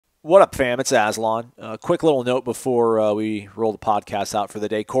What up, fam? It's Aslan. Quick little note before we roll the podcast out for the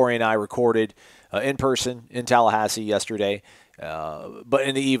day. Corey and I recorded in person in Tallahassee yesterday, but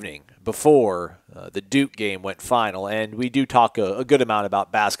in the evening before the Duke game went final. And we do talk a good amount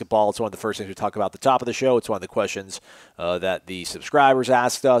about basketball. It's one of the first things we talk about at the top of the show. It's one of the questions that the subscribers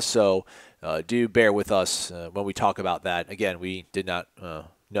asked us. So do bear with us when we talk about that. Again, we did not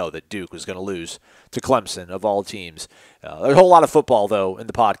know that Duke was going to lose to Clemson, of all teams. There's a whole lot of football, though, in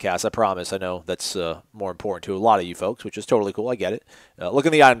the podcast, I promise. I know that's more important to a lot of you folks, which is totally cool. I get it. Look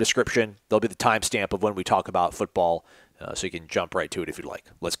in the item description. There'll be the timestamp of when we talk about football, so you can jump right to it if you'd like.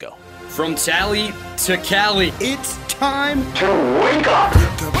 Let's go. From Tally to Cali, It's time to wake up.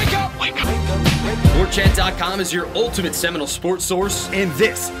 wake up! Wake up! Warchant.com is your ultimate Seminole sports source. and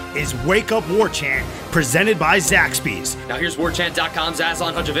this is Wake Up Warchant, presented by Zaxby's Now here's Warchant.com's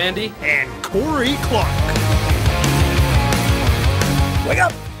Aslan Hajavandi. and Corey Clark. Wake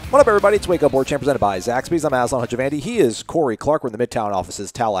up! What up, everybody? It's Wake Up Warchant presented by Zaxby's. I'm Aslan Hajavandi. He is Corey Clark. We're in the Midtown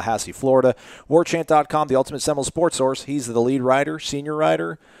offices, Tallahassee, Florida. Warchant.com, the ultimate Seminole sports source. He's the lead writer, senior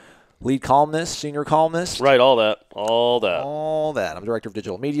writer, lead columnist, senior columnist. Right, all that. All that. I'm director of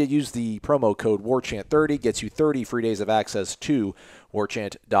digital media. Use the promo code Warchant30. Gets you 30 free days of access to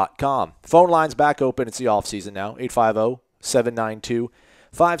Warchant.com. Phone lines back open. It's the offseason now. 850-792-5730.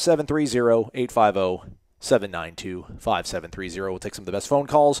 850-792-5730. We'll take some of the best phone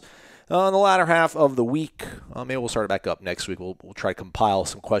calls in the latter half of the week. Maybe we'll start it back up next week. We'll try to compile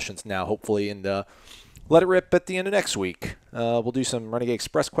some questions now, hopefully, and let it rip at the end of next week. We'll do some Renegade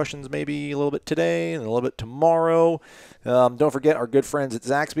Express questions maybe a little bit today and a little bit tomorrow. Don't forget our good friends at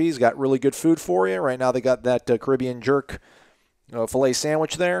Zaxby's got really good food for you. Right now they got that Caribbean jerk filet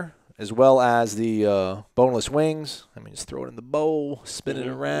sandwich there, as well as the boneless wings. I mean, just throw it in the bowl, spin it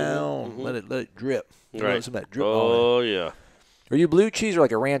around, let it drip. You know, Right. some of that drip on it. Oh, yeah. Are you blue cheese or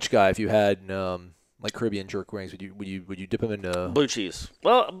like a ranch guy? If you had like Caribbean jerk wings, would you dip them in? Blue cheese.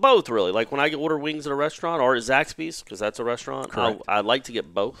 Well, both, really. Like, when I order wings at a restaurant or at Zaxby's, because that's a restaurant, Correct. I like to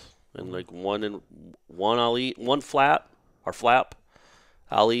get both. And, like, one I'll eat. One flap,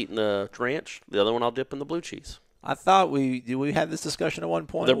 I'll eat in the ranch. The other one I'll dip in the blue cheese. I thought we had this discussion at one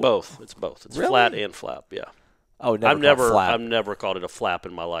point. They're both. It's both. It's Really? flat and flap, yeah. Oh, I've flap. never called it a flap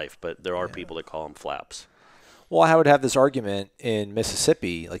in my life, but there are people that call them flaps. Well, I would have this argument in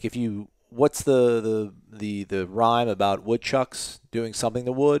Mississippi. Like, what's the rhyme about woodchucks doing something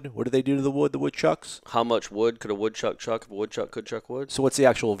to wood? What do they do to the wood? The woodchucks. How much wood could a woodchuck chuck if a woodchuck could chuck wood? So what's the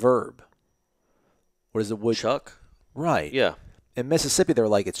actual verb? What is the wood? Chuck? Right. Yeah. In Mississippi, they're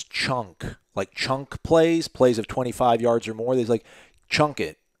like it's chunk, like chunk plays of 25 yards or more. They're like chunk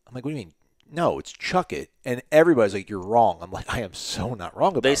it. I'm like, what do you mean? No, it's chuck it. And everybody's like, you're wrong. I'm like, I am so not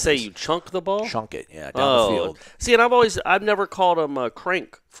wrong about They this. say you chunk the ball? Chunk it, yeah, down the field. See, and I've never called them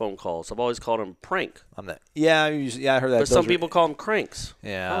crank phone calls. I've always called them prank. I heard that. But some people call them cranks.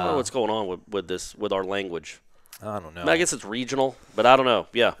 Yeah. I don't know what's going on with our language. I don't know. I guess it's regional, but I don't know.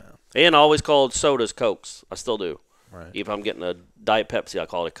 Yeah. And I always called sodas Cokes. I still do. Right. If I'm getting a Diet Pepsi, I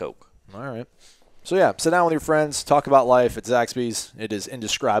call it a Coke. All right. So, yeah, sit down with your friends, talk about life at Zaxby's. It is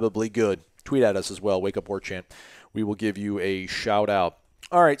indescribably good. Tweet at us as well, Wake Up Warchant. We will give you a shout-out.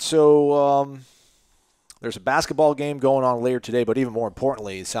 All right, so there's a basketball game going on later today, but even more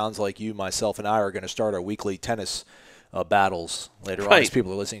importantly, it sounds like you, myself, and I are going to start our weekly tennis battles later on as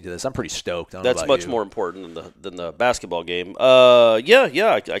people are listening to this. I'm pretty stoked. I don't know That's about much you. more important than the basketball game. I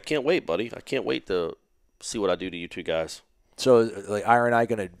can't wait, buddy. I can't wait to see what I do to you two guys. So, like, Ira and I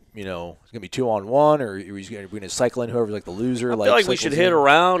going to, it's going to be 2-on-1, or are we going to cycle in whoever's like the loser? I feel like we should hit in?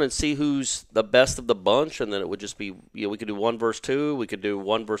 around and see who's the best of the bunch, and then it would just be, we could do 1 versus 2. We could do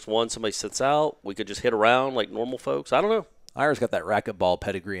 1 versus 1. Somebody sits out. We could just hit around like normal folks. I don't know. Ira's got that racquetball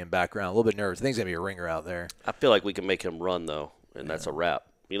pedigree and background. A little bit nervous. I think he's going to be a ringer out there. I feel like we can make him run, though, and that's a wrap.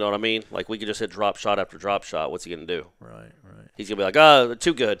 You know what I mean? Like, we could just hit drop shot after drop shot. What's he going to do? Right. He's going to be like,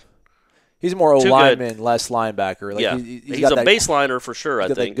 too good. He's more Too O-lineman, less linebacker. Like, yeah, he's he's got a that, baseliner for sure, I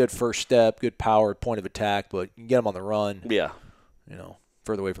got think. that good first step, good power, point of attack, but you can get him on the run. Yeah.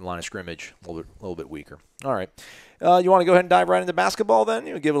 Further away from the line of scrimmage, a little bit weaker. All right. You want to go ahead and dive right into basketball then?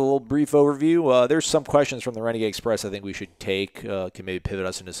 Give it a little brief overview. There's some questions from the Renegade Express I think we should take. Can maybe pivot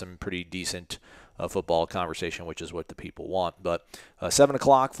us into some pretty decent football conversation, which is what the people want. But 7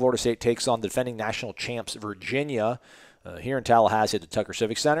 o'clock, Florida State takes on defending national champs Virginia here in Tallahassee at the Tucker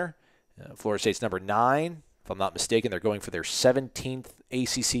Civic Center. Florida State's number 9. If I'm not mistaken, they're going for their 17th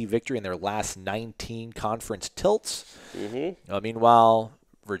ACC victory in their last 19 conference tilts. Mm-hmm. Meanwhile,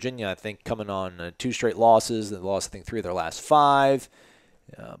 Virginia, I think, coming on 2 straight losses. They lost, I think, 3 of their last 5.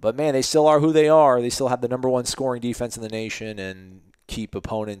 But, man, they still are who they are. They still have the number 1 scoring defense in the nation and keep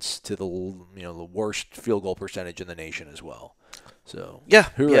opponents to the the worst field goal percentage in the nation as well. So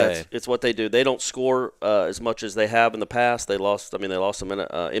hooray. It's what they do. They don't score as much as they have in the past. They lost some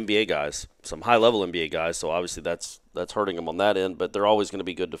NBA guys, some high-level NBA guys. So obviously that's hurting them on that end. But they're always going to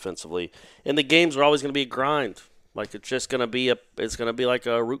be good defensively, and the games are always going to be a grind. Like it's just going to be like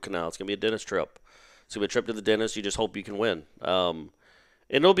a root canal. It's going to be a dentist trip. It's going to be a trip to the dentist. You just hope you can win. And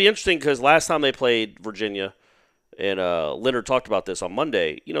it'll be interesting because last time they played Virginia, and Leonard talked about this on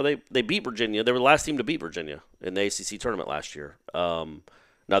Monday. They beat Virginia. They were the last team to beat Virginia in the ACC tournament last year.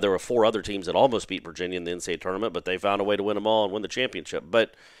 Now, there were 4 other teams that almost beat Virginia in the NCAA tournament, but they found a way to win them all and win the championship.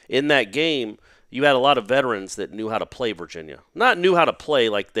 But in that game, you had a lot of veterans that knew how to play Virginia. Not knew how to play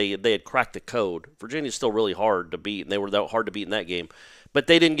like they had cracked the code. Virginia's still really hard to beat, and they were hard to beat in that game. But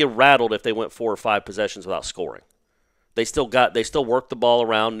they didn't get rattled if they went 4 or 5 possessions without scoring. They still worked the ball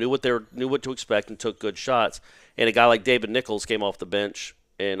around, knew what to expect, and took good shots. And a guy like David Nichols came off the bench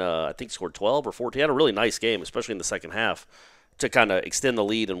and I think scored 12 or 14. He had a really nice game, especially in the second half, to kind of extend the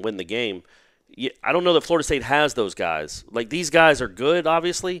lead and win the game. I don't know that Florida State has those guys. Like, these guys are good,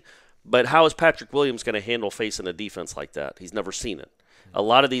 obviously, but how is Patrick Williams going to handle facing a defense like that? He's never seen it. A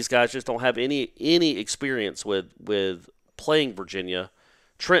lot of these guys just don't have any experience with playing Virginia.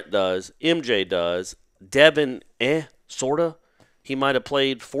 Trent does. MJ does. Devin, sorta. He might have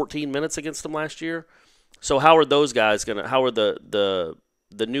played 14 minutes against them last year. So how are those guys going to – how are the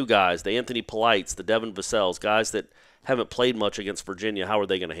new guys, the Anthony Polites, the Devin Vassell's, guys that haven't played much against Virginia, how are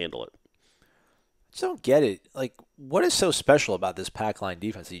they going to handle it? I just don't get it. Like, what is so special about this pack line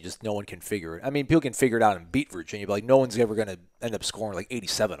defense that no one can figure it? I mean, people can figure it out and beat Virginia, but no one's ever going to end up scoring like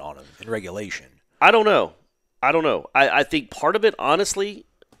 87 on them in regulation. I don't know. I think part of it, honestly,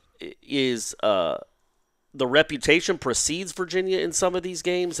 is the reputation precedes Virginia in some of these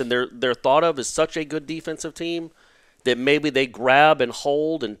games, and they're thought of as such a good defensive team that maybe they grab and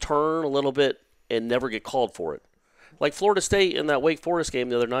hold and turn a little bit and never get called for it. Like Florida State in that Wake Forest game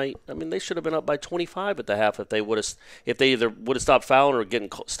the other night, I mean, they should have been up by 25 at the half if they either would have stopped fouling or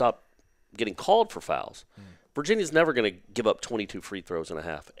stopped getting called for fouls. Virginia's never going to give up 22 free throws in a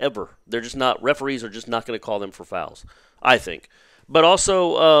half, ever. They're just not – referees are just not going to call them for fouls, I think. But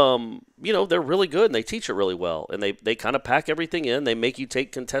also, they're really good, and they teach it really well. And they kind of pack everything in. They make you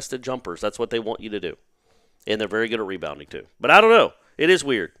take contested jumpers. That's what they want you to do. And they're very good at rebounding, too. But I don't know. It is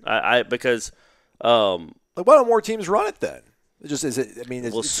weird because why don't more teams run it then? It's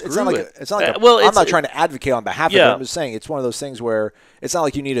not like I'm not trying to advocate on behalf of it. I'm just saying it's one of those things where it's not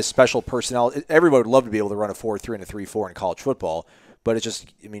like you need a special personnel. Everybody would love to be able to run a 4-3 and a 3-4 in college football, but it's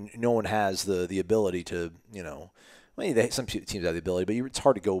just, no one has the ability to, some teams have the ability, but it's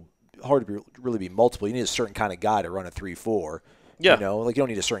hard to really be multiple. You need a certain kind of guy to run a 3-4. Yeah. You don't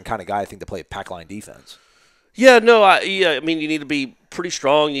need a certain kind of guy, I think, to play pack line defense. Yeah, no, you need to be pretty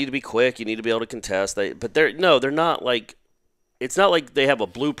strong. You need to be quick. You need to be able to contest. They're not like, it's not like they have a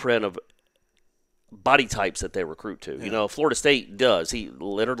blueprint of body types that they recruit to. Yeah. Florida State does.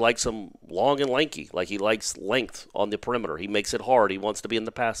 Leonard likes them long and lanky. Like, he likes length on the perimeter. He makes it hard. He wants to be in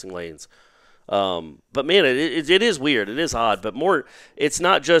the passing lanes. But man, it is weird. It is odd. But more, it's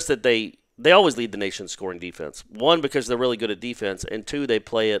not just that they always lead the nation scoring defense. One, because they're really good at defense, and two, they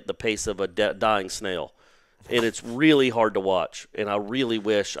play at the pace of a dying snail. And it's really hard to watch. And I really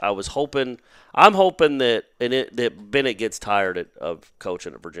wish I'm hoping that Bennett gets tired of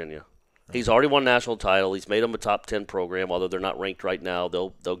coaching at Virginia. He's already won a national title. He's made them a top 10 program, although they're not ranked right now.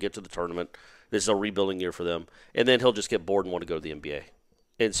 They'll get to the tournament. This is a rebuilding year for them. And then he'll just get bored and want to go to the NBA.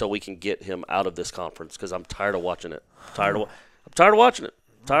 And so we can get him out of this conference because I'm tired of watching it. I'm tired of watching it.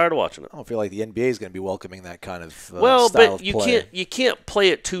 I don't feel like the NBA is going to be welcoming that kind of style of play. You can't play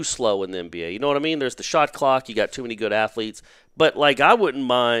it too slow in the NBA. You know what I mean? There's the shot clock. You got too many good athletes. But I wouldn't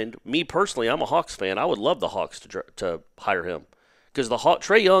mind. Me personally, I'm a Hawks fan. I would love the Hawks to hire him because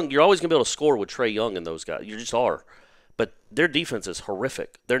Trae Young. You're always going to be able to score with Trae Young and those guys. You just are. But their defense is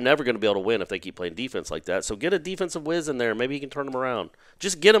horrific. They're never going to be able to win if they keep playing defense like that. So get a defensive whiz in there. Maybe he can turn them around.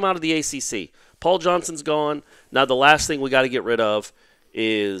 Just get him out of the ACC. Paul Johnson's gone. Now the last thing we got to get rid of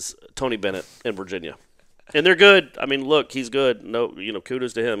is Tony Bennett in Virginia. And they're good. I mean, look, he's good. No,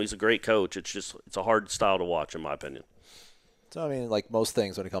 kudos to him. He's a great coach. It's a hard style to watch, in my opinion. So, like most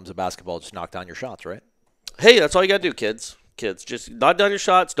things when it comes to basketball, just knock down your shots, right? Hey, that's all you got to do, kids. Just knock down your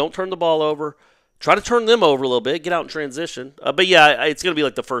shots. Don't turn the ball over. Try to turn them over a little bit. Get out in transition. But, yeah, it's going to be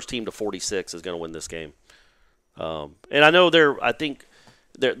like the first team to 46 is going to win this game. And I know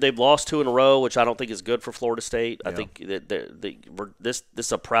they've lost 2 in a row, which I don't think is good for Florida State. Yeah. I think that this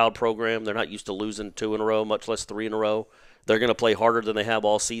is a proud program. They're not used to losing 2 in a row, much less 3 in a row. They're going to play harder than they have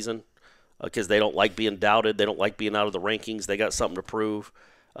all season. because they don't like being doubted. They don't like being out of the rankings. They got something to prove.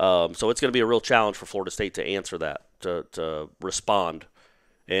 So it's going to be a real challenge for Florida State to answer that, to respond.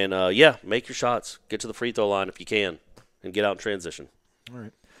 And, make your shots. Get to the free throw line if you can and get out in transition. All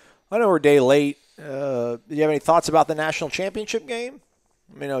right. I know we're a day late. Do you have any thoughts about the national championship game?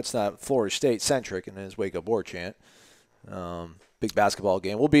 I mean, I know it's not Florida State-centric in his Wake Up Warchant. Big basketball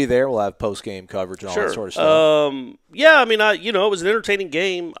game. We'll be there. We'll have post-game coverage and all that sort of stuff. It was an entertaining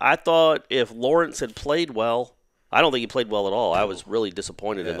game. I thought if Lawrence had played well, I don't think he played well at all. I was really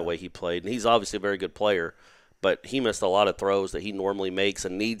disappointed in the way he played. And he's obviously a very good player, but he missed a lot of throws that he normally makes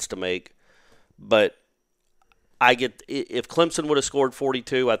and needs to make. But if Clemson would have scored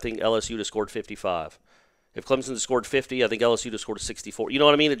 42, I think LSU would have scored 55. If Clemson had scored 50, I think LSU would have scored 64. You know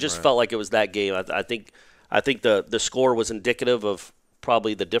what I mean? It just felt like it was that game. I think the score was indicative of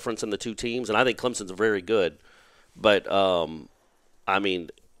probably the difference in the two teams, and I think Clemson's very good. But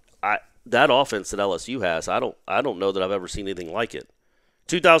that offense that LSU has, I don't know that I've ever seen anything like it.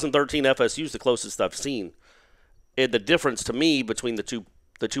 2013 FSU is the closest I've seen. And the difference to me between the two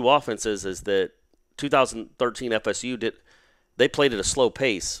offenses is that 2013 FSU they played at a slow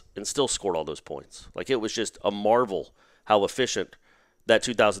pace and still scored all those points. Like, it was just a marvel how efficient that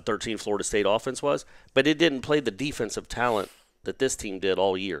 2013 Florida State offense was, but it didn't play the defensive talent that this team did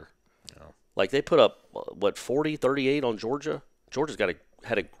all year. No. Like, they put up 40, 38 on Georgia. Georgia's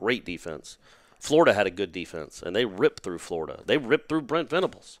had a great defense. Florida had a good defense, and they ripped through Florida. They ripped through Brent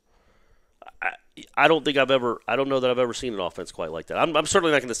Venables. I don't know that I've ever seen an offense quite like that. I'm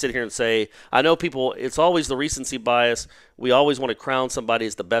certainly not going to sit here and say, I know people, it's always the recency bias. We always want to crown somebody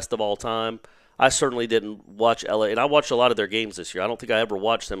as the best of all time. I certainly didn't watch LA, and I watched a lot of their games this year. I don't think I ever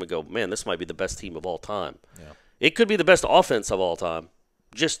watched them and go, man, this might be the best team of all time. Yeah. It could be the best offense of all time.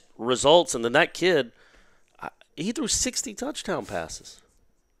 Just results, and then that kid, he threw 60 touchdown passes.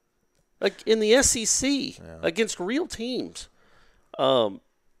 Like, in the SEC against real teams.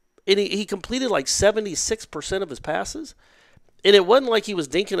 And he completed like 76% of his passes. And it wasn't like he was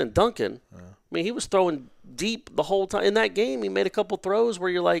dinking and dunking. Yeah. I mean, he was throwing deep the whole time. In that game, he made a couple throws where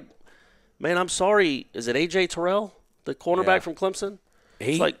you're like, man, I'm sorry. Is it A.J. Terrell, the cornerback from Clemson?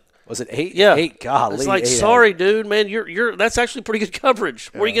 8? Was it 8? Yeah. 8, golly. It's like, sorry, dude, man, that's actually pretty good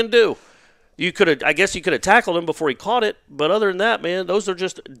coverage. What are you going to do? I guess you could have tackled him before he caught it. But other than that, man, those are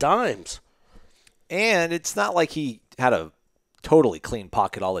just dimes. And it's not like he had a totally clean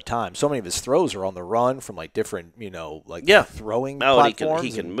pocket all the time. So many of his throws are on the run from like different, throwing platforms.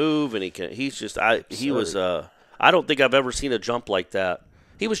 He can move, and I don't think I've ever seen a jump like that.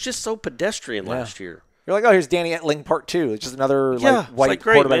 He was just so pedestrian last year. You're like, oh, here's Danny Etling part 2. It's just another white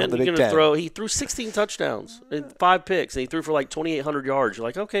quarterback in the Big Ten. He threw 16 touchdowns and 5 picks, and he threw for like 2,800 yards. You're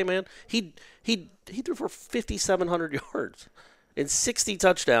like, okay, man, he threw for 5,700 yards and 60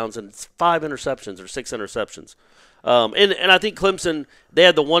 touchdowns and 5 interceptions or 6 interceptions. And I think Clemson, they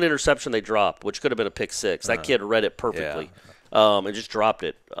had the one interception they dropped, which could have been a pick 6. That kid read it perfectly, and just dropped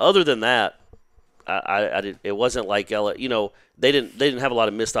it. Other than that, it wasn't like they didn't have a lot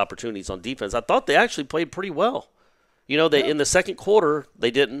of missed opportunities on defense. I thought they actually played pretty well. In the second quarter they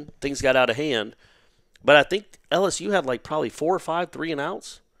didn't. Things got out of hand, but I think LSU had like probably 4 or 5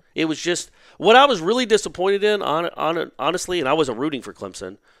 3-and-outs. It was just what I was really disappointed in, honestly, and I wasn't rooting for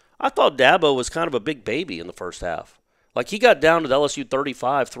Clemson. I thought Dabo was kind of a big baby in the first half. Like, he got down to the LSU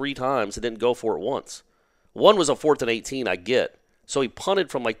 35 3 times and didn't go for it once. One was a 4th and 18, I get. So he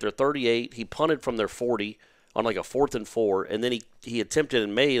punted from like their 38. He punted from their 40 on like a 4th and 4. And then he attempted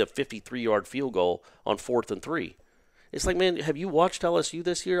and made a 53-yard field goal on 4th and 3. It's like, man, have you watched LSU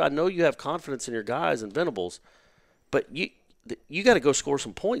this year? I know you have confidence in your guys and Venables, but you got to go score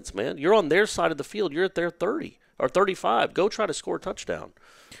some points, man. You're on their side of the field. You're at their 30 or 35. Go try to score a touchdown.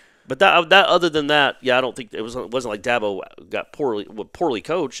 But that other than that, I don't think it wasn't like Dabo got poorly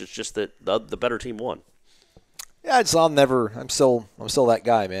coached. It's just that the better team won. Yeah, I'm still that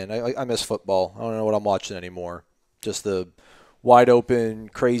guy, man. I miss football. I don't know what I'm watching anymore. Just the wide open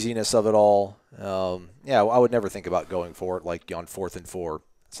craziness of it all. I would never think about going for it like on 4th and 4.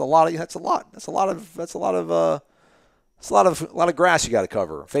 That's a lot of grass you got to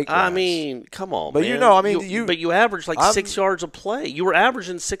cover. Fake grass. I mean, come on, but man. You averaged like 6 yards a play. You were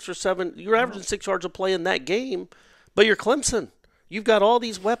averaging 6 or 7. You were averaging 6 yards a play in that game. But you're Clemson. You've got all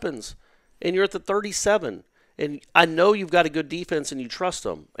these weapons, and you're at the 37. And I know you've got a good defense, and you trust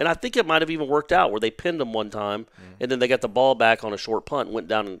them. And I think it might have even worked out where they pinned them one time, and then they got the ball back on a short punt and went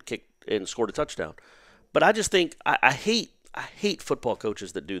down and kicked and scored a touchdown. But I just think I hate football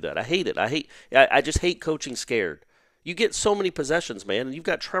coaches that do that. I hate it. I just hate coaching scared. You get so many possessions, man, and you've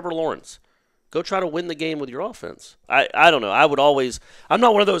got Trevor Lawrence. Go try to win the game with your offense. I don't know. I'm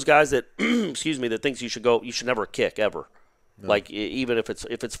not one of those guys that excuse me, that thinks you should never kick ever. No. Like even if it's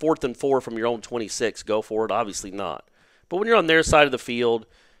 4th and 4 from your own 26, go for it. Obviously not. But when you're on their side of the field,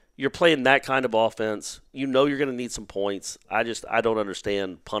 you're playing that kind of offense. You know you're going to need some points. I don't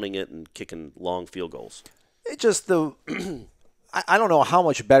understand punting it and kicking long field goals. It just I don't know how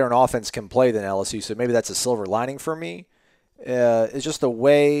much better an offense can play than LSU, so maybe that's a silver lining for me. It's just the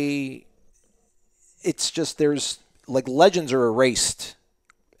way it's just there's like legends are erased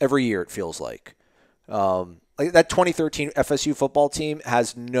every year, it feels like. Like that 2013 FSU football team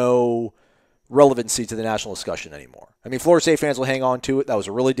has no relevancy to the national discussion anymore. I mean, Florida State fans will hang on to it. That was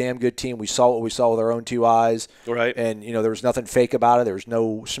a really damn good team. We saw what we saw with our own two eyes. Right. And, there was nothing fake about it. There was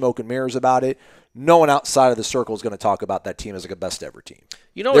no smoke and mirrors about it. No one outside of the circle is going to talk about that team as like a best ever team.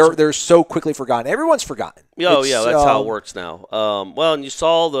 They're so quickly forgotten. Everyone's forgotten. Oh, yeah, that's how it works now. Well, and you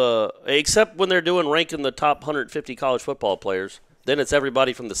saw except when they're doing ranking the top 150 college football players, then it's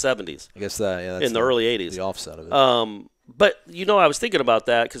everybody from the 70s. I guess that's in the early 80s. The offset of it. But I was thinking about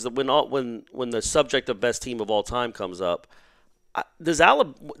that because when the subject of best team of all time comes up, it's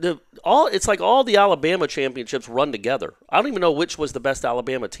like all the Alabama championships run together. I don't even know which was the best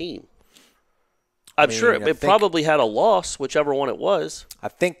Alabama team. I'm sure it probably had a loss, whichever one it was. I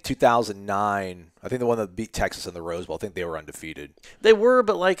think 2009. I think the one that beat Texas in the Rose Bowl. I think they were undefeated. They were,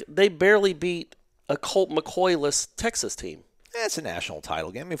 but they barely beat a Colt McCoy-less Texas team. It's a national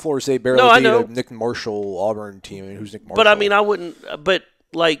title game. I mean, Florida State barely beat a Nick Marshall Auburn team. I mean, who's Nick Marshall? But I mean, I wouldn't. But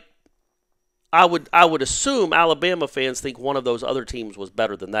I would assume Alabama fans think one of those other teams was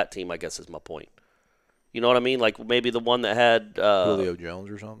better than that team. I guess is my point. You know what I mean? Like maybe the one that had Julio Jones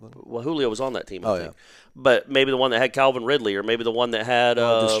or something. Well, Julio was on that team, I think. Yeah. But maybe the one that had Calvin Ridley, or maybe the one that had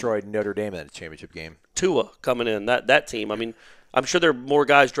destroyed Notre Dame in a championship game. Tua coming in that team. I mean, I'm sure there are more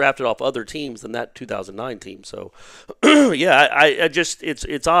guys drafted off other teams than that 2009 team. So, yeah, I just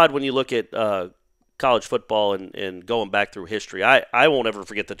it's odd when you look at college football and going back through history. I won't ever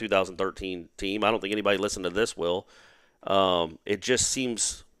forget the 2013 team. I don't think anybody listening to this will. It just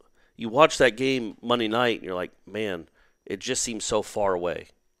seems you watch that game Monday night and you're like, man, it just seems so far away.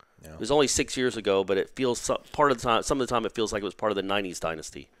 Yeah. It was only 6 years ago, but it feels some of the time it feels like it was part of the 90s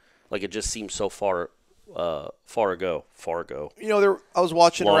dynasty. Like it just seems so far ago. I was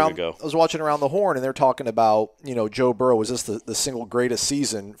watching around the horn, and they're talking about, Joe Burrow, was this the single greatest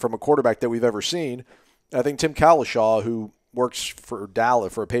season from a quarterback that we've ever seen? And I think Tim Cowlishaw, who works for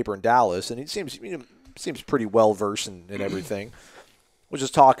a paper in Dallas, and he seems pretty well versed in everything, was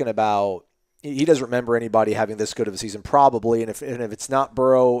just talking about he doesn't remember anybody having this good of a season, probably. And if it's not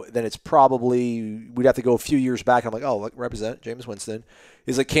Burrow, then it's probably we'd have to go a few years back. I'm like, oh, represent Jameis Winston.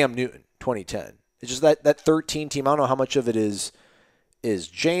 He's like Cam Newton, 2010. It's just that 13 team. I don't know how much of it is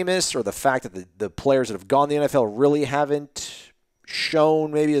Jameis or the fact that the players that have gone to the NFL really haven't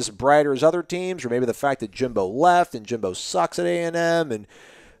shown maybe as bright as other teams, or maybe the fact that Jimbo left and Jimbo sucks at A&M, and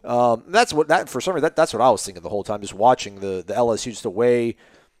that's what I was thinking the whole time, just watching the LSU, just the way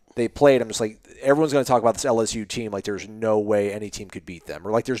they played. I'm just like, everyone's going to talk about this LSU team like there's no way any team could beat them,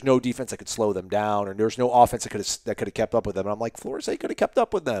 or like there's no defense that could slow them down, or there's no offense that could have kept up with them. And I'm like, Florida State could have kept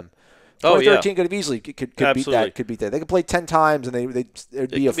up with them. 2013 could have easily could beat that. Could beat that. They could play 10 times and it'd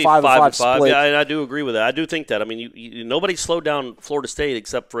be a 5-5 split. Yeah, and I do agree with that. I do think that. I mean, nobody slowed down Florida State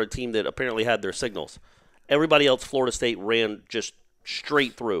except for a team that apparently had their signals. Everybody else, Florida State ran just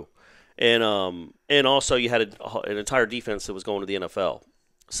straight through, and also you had an entire defense that was going to the NFL.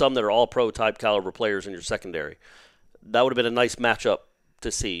 Some that are all pro type caliber players in your secondary. That would have been a nice matchup to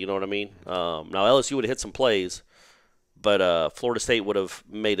see. You know what I mean? Now LSU would have hit some plays, but Florida State would have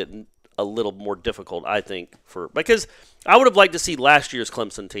made it a little more difficult, I think, because I would have liked to see last year's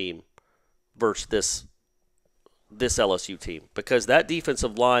Clemson team versus this LSU team, because that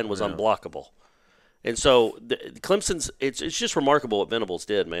defensive line was unblockable. And so Clemson's it's just remarkable what Venables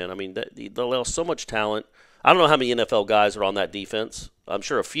did, man. I mean, they lost so much talent. I don't know how many NFL guys are on that defense. I'm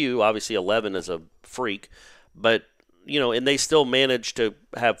sure a few. Obviously, 11 is a freak, but and they still managed to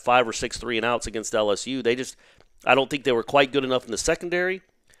have 5 or 6 3-and-outs against LSU. I don't think they were quite good enough in the secondary.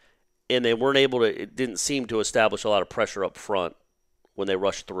 And they weren't able to. It didn't seem to establish a lot of pressure up front when they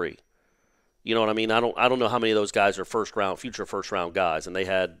rushed 3. You know what I mean? I don't know how many of those guys are future first round guys, and they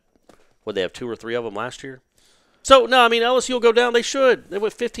had, they have 2 or 3 of them last year. So no, I mean LSU will go down. They should. They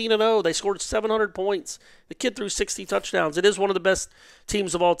went 15-0. They scored 700 points. The kid threw 60 touchdowns. It is one of the best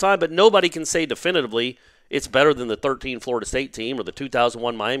teams of all time, but nobody can say definitively it's better than the 13 Florida State team or the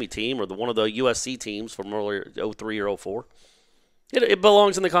 2001 Miami team or one of the USC teams from earlier 03 or 04. It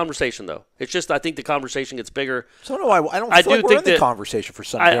belongs in the conversation, though. It's just I think the conversation gets bigger. So no, I don't feel like we're in the conversation for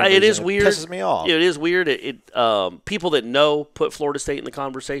some reason. It is weird. It pisses me off. It is weird. People that know put Florida State in the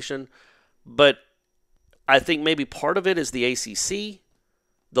conversation, but I think maybe part of it is the ACC,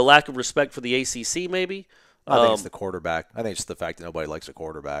 the lack of respect for the ACC maybe. I think it's the quarterback. I think it's the fact that nobody likes a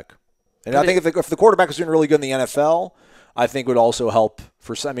quarterback. And I think if the quarterback was doing really good in the NFL, I think would also help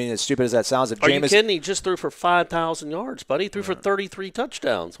for some. I mean, as stupid as that sounds, if Are you kidding? He just threw for 5,000 yards, buddy. He threw for 33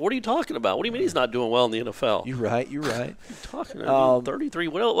 touchdowns. What are you talking about? What do you mean he's not doing well in the NFL? You're right. What are you talking about? 33.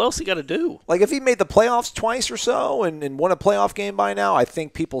 What else he got to do? Like if he made the playoffs twice or so and won a playoff game by now, I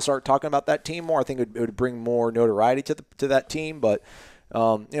think people start talking about that team more. I think it would bring more notoriety to that team. But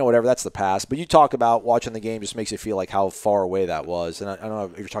whatever, that's the past. But you talk about watching the game just makes you feel like how far away that was. And I don't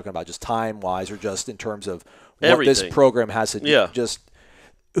know if you're talking about just time-wise or just in terms of what everything. This program has to do. Yeah.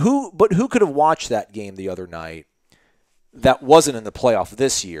 Who could have watched that game the other night that wasn't in the playoff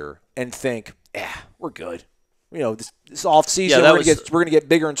this year and think, we're good. This off season we're going to get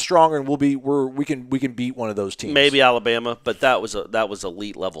bigger and stronger, and we can beat one of those teams. Maybe Alabama, but that was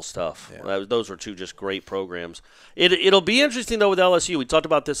elite level stuff. Yeah. Those were two just great programs. It'll be interesting though with LSU. We talked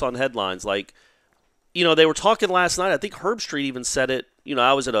about this on headlines. Like, they were talking last night. I think Herb Street even said it.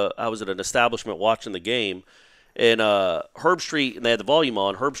 I was at an establishment watching the game, and Herb Street, and they had the volume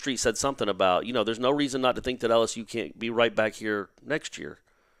on. Herb Street said something about there's no reason not to think that LSU can't be right back here next year.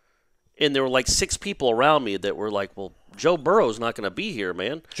 And there were like 6 people around me that were like, well, Joe Burrow's not going to be here,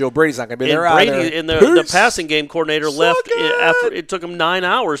 man. Joe Brady's not going to be there Brady, either. And the passing game coordinator left after it took him 9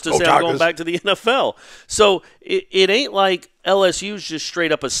 hours to say I'm going back to the NFL. So it ain't like LSU's just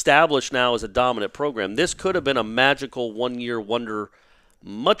straight up established now as a dominant program. This could have been a magical one-year wonder,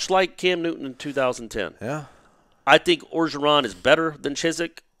 much like Cam Newton in 2010. Yeah. I think Orgeron is better than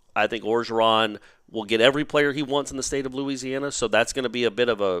Chizik. I think Orgeron will get every player he wants in the state of Louisiana, so that's going to be a bit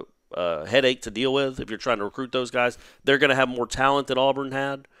of a headache to deal with if you're trying to recruit those guys. They're going to have more talent than Auburn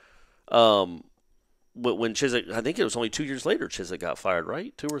had. When Chizik, I think it was only 2 years later Chizik got fired,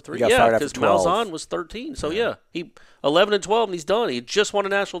 right? 2 or 3? He got fired after 12. Malzahn was 13. So, he 11-12, and he's done. He just won a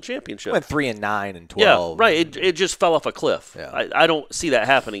national championship. Went 3-9 and 12. Yeah, right. It just fell off a cliff. Yeah. I don't see that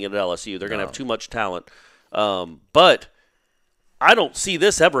happening at LSU. They're going to have too much talent. But I don't see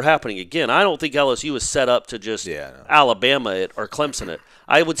this ever happening again. I don't think LSU is set up to just Alabama it or Clemson it.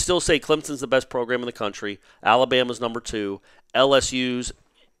 I would still say Clemson's the best program in the country. Alabama's number 2. LSU's,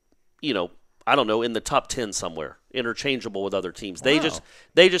 I don't know, in the top 10 somewhere, interchangeable with other teams. Wow.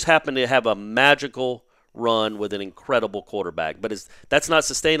 They just happen to have a magical run with an incredible quarterback. But that's not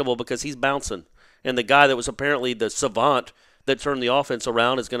sustainable because he's bouncing. And the guy that was apparently the savant that turned the offense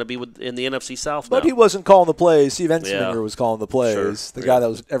around is going to be in the NFC South now. But he wasn't calling the plays. Steve Ensminger was calling the plays. Sure. The guy that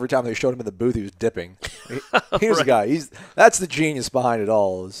was, every time they showed him in the booth, he was dipping. He was the guy. That's the genius behind it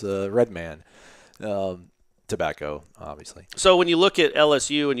all, is Redman. Tobacco, obviously. So when you look at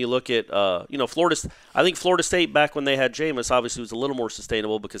LSU and you look at, Florida, I think Florida State back when they had Jameis obviously was a little more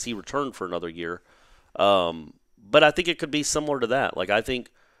sustainable because he returned for another year. But I think it could be similar to that. Like I think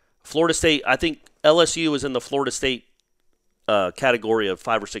LSU is in the Florida State category of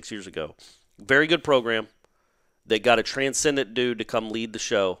 5 or 6 years ago. Very good program. They got a transcendent dude to come lead the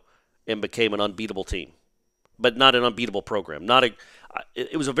show and became an unbeatable team, but not an unbeatable program.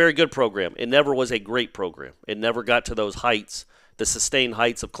 It was a very good program. It never was a great program. It never got to those heights, the sustained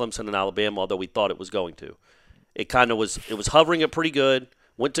heights of Clemson and Alabama, although we thought it was going to. It kind of was. It was hovering at pretty good,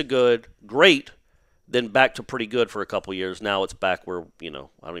 went to good, great, then back to pretty good for a couple years. Now it's back where I don't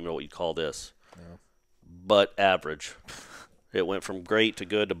even know what you'd call this, but average. It went from great to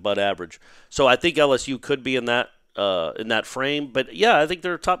good to but average. So I think LSU could be in that frame. But, yeah, I think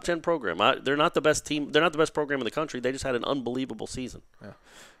they're a top 10 program. They're not the best team. They're not the best program in the country. They just had an unbelievable season. Yeah.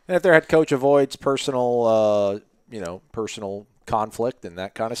 And if their head coach avoids personal conflict and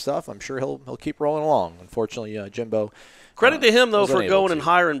that kind of stuff, I'm sure he'll keep rolling along. Unfortunately, Jimbo. Credit to him, though, for going and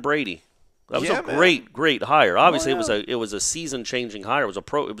hiring Brady. That was a great hire. Obviously, it was a season-changing hire. It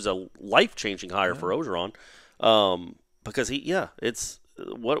was a life-changing hire for Orgeron. Because he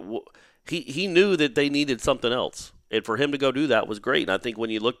knew that they needed something else, and for him to go do that was great. And I think when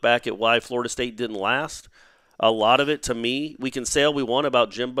you look back at why Florida State didn't last, a lot of it to me, we can say all we want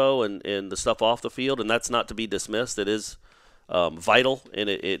about Jimbo and the stuff off the field, and that's not to be dismissed. It is vital, and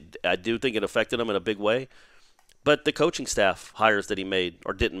I do think it affected him in a big way. But the coaching staff hires that he made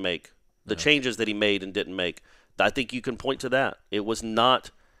or didn't make, the changes that he made and didn't make, I think you can point to that. It was not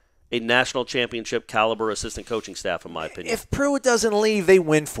a national championship caliber assistant coaching staff, in my opinion. If Pruitt doesn't leave, they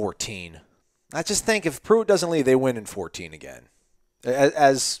win 14. I just think if Pruitt doesn't leave, they win in 14 again.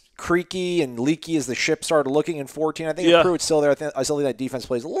 As creaky and leaky as the ship started looking in 14. I think if Pruitt's still there, I still think that defense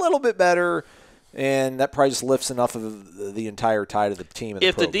plays a little bit better, and that probably just lifts enough of the entire tide of the team.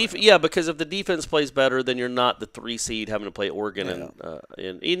 Because if the defense plays better, then you're not the 3 seed having to play Oregon,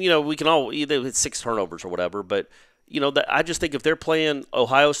 and we can all either hit 6 turnovers or whatever. But I just think if they're playing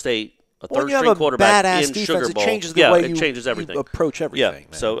Ohio State, a third-string quarterback in defense, Sugar Bowl, it changes the way it changes everything. You approach everything.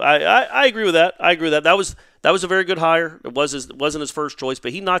 Yeah, so I agree with that. That was a very good hire. It wasn't his first choice,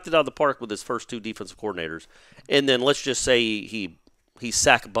 but he knocked it out of the park with his first 2 defensive coordinators. And then let's just say he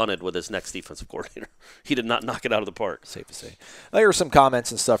sack bunted with his next defensive coordinator. He did not knock it out of the park. Safe to say. Here are some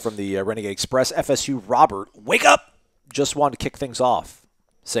comments and stuff from the Renegade Express. FSU Robert, wake up! Just wanted to kick things off,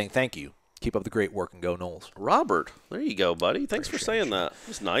 saying thank you. Keep up the great work and go Noles. Robert, there you go, buddy. Thanks for saying that.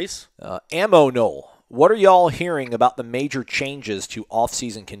 It's nice. Ammo Nole, what are y'all hearing about the major changes to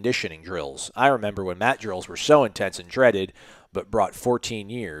off-season conditioning drills? I remember when mat drills were so intense and dreaded, but brought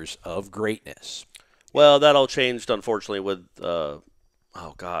 14 years of greatness. Well, that all changed, unfortunately, with, Devon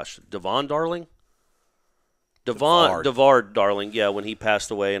Darling? DeVard Darling, yeah, when he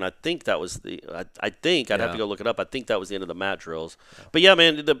passed away, and I think that was I'd have to go look it up. I think that was the end of the mat drills. Yeah. But yeah,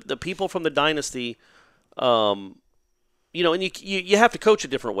 man, the people from the dynasty, and you have to coach a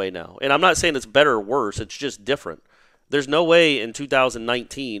different way now. And I'm not saying it's better or worse. It's just different. There's no way in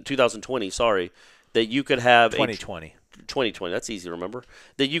 2020, that you could have 2020. That's easy to remember.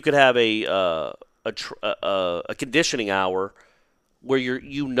 That you could have a conditioning hour where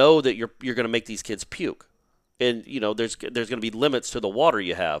that you're going to make these kids puke. And there's going to be limits to the water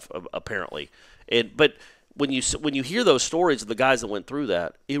you have, apparently. But when you hear those stories of the guys that went through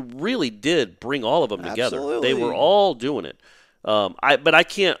that, it really did bring all of them together. Absolutely. They were all doing it. But I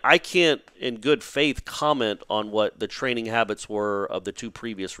can't in good faith comment on what the training habits were of the 2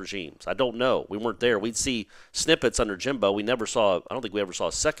 previous regimes. I don't know. We weren't there. We'd see snippets under Jimbo. I don't think we ever saw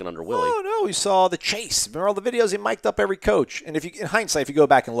a second under Willie. Oh no, we saw the chase. Remember all the videos he mic'd up every coach. And in hindsight, if you go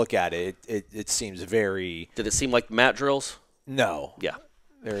back and look at it, it seems very. Did it seem like mat drills? No. Yeah.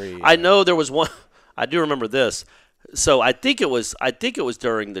 Very. I know there was one. I do remember this. So I think it was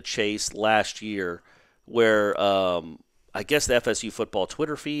during the chase last year where. I guess the FSU football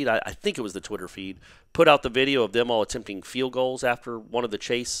Twitter feed, I think it was the Twitter feed, put out the video of them all attempting field goals after one of the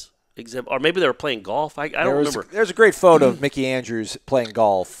chase exhibits. Or maybe they were playing golf. I don't remember. There's a great photo of Mickey Andrews playing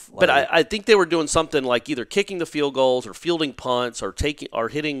golf. But I think they were doing something like either kicking the field goals or fielding punts or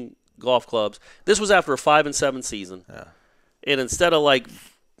hitting golf clubs. This was after a 5-7 season. Yeah. And instead of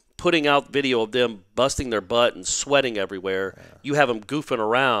putting out video of them busting their butt and sweating everywhere, you have them goofing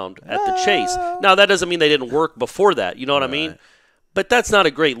around at the chase. Now, that doesn't mean they didn't work before that. You know what I mean? But that's not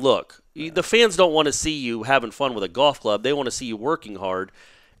a great look. The fans don't want to see you having fun with a golf club. They want to see you working hard.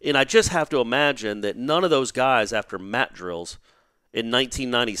 And I just have to imagine that none of those guys after mat drills in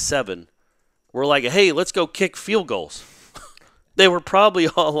 1997 were like, hey, let's go kick field goals. They were probably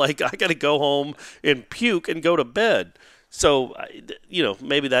all like, I got to go home and puke and go to bed. So,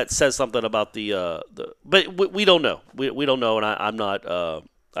 maybe that says something about but we don't know. We don't know, and I'm not.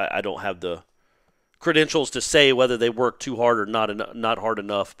 I don't have the credentials to say whether they worked too hard or not hard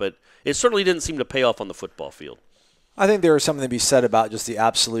enough. But it certainly didn't seem to pay off on the football field. I think there is something to be said about just the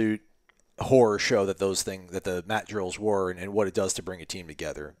absolute horror show that the mat drills were, and what it does to bring a team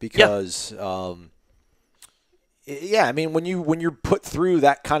together. Because. Yeah, I mean, when you're put through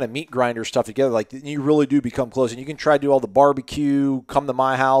that kind of meat grinder stuff together, you really do become close. And you can try to do all the barbecue, come to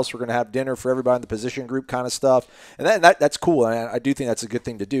my house, we're going to have dinner for everybody in the position group kind of stuff. And that's cool, and I do think that's a good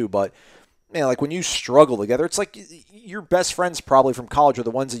thing to do. But, man, when you struggle together, it's like your best friends probably from college are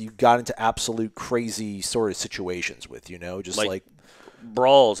the ones that you got into absolute crazy sort of situations with, just like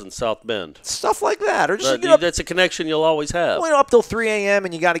brawls in South Bend. Stuff like that. Or just that's a connection you'll always have. Up till 3 a.m.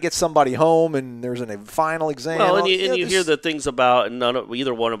 and you got to get somebody home and there's a final exam. Well, and you hear the things about, and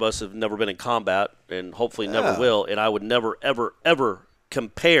either one of us have never been in combat and hopefully never will, and I would never, ever, ever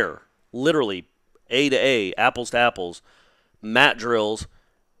compare literally A to A, apples to apples, mat drills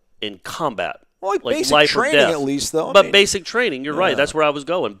in combat. Well, basic training at least, though. Basic training, you're right. That's where I was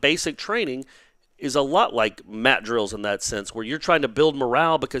going. Basic training is a lot like mat drills in that sense, where you're trying to build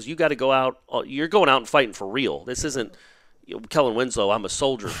morale because you got to go out. You're going out and fighting for real. This isn't Kellen Winslow. I'm a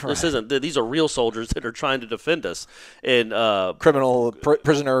soldier. Right. This isn't. These are real soldiers that are trying to defend us. And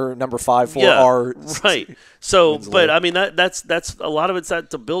prisoner number 5-4R. Yeah, right. So, Winslow. But I mean that's a lot of it's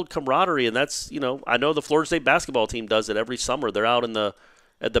to build camaraderie, and that's I know the Florida State basketball team does it every summer. They're out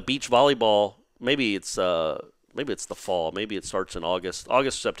at the beach volleyball. Maybe it's the fall. Maybe it starts in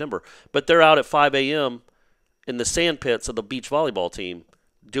August, September. But they're out at 5 a.m. in the sand pits of the beach volleyball team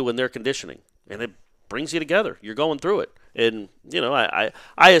doing their conditioning. And it brings you together. You're going through it. And I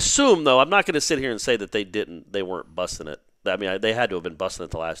assume though, I'm not going to sit here and say that they weren't busting it. I mean, they had to have been busting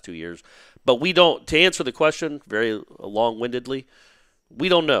it the last 2 years. But we don't. To answer the question very long-windedly, we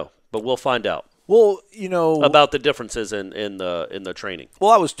don't know, but we'll find out. Well, about the differences in the training. Well,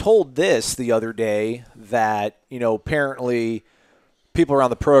 I was told this the other day that apparently people around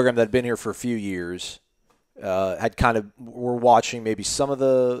the program that had been here for a few years had were watching maybe some of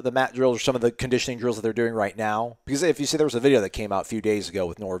the mat drills or some of the conditioning drills that they're doing right now. Because if you see, there was a video that came out a few days ago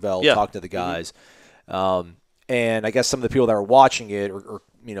with Norvell talking to the guys. And I guess some of the people that were watching it or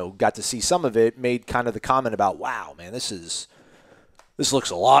got to see some of it made kind of the comment about, wow, man, this looks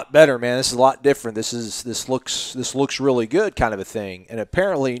a lot better, man. This is a lot different. This looks really good, kind of a thing. And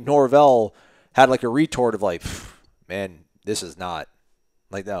apparently Norvell had like a retort of like, man, this is not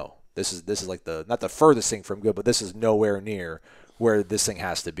like, no, this is like not the furthest thing from good, but this is nowhere near where this thing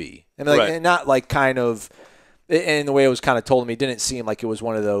has to be. And like, and not like kind of, and the way it was kind of told to me, it didn't seem like it was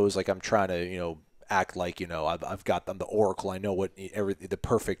one of those like I'm trying to act like I'm the oracle. I know what the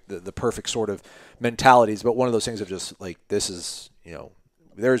perfect sort of mentalities, but one of those things of just like this is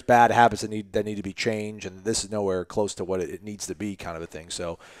there's bad habits that need to be changed, and this is nowhere close to what it needs to be, kind of a thing.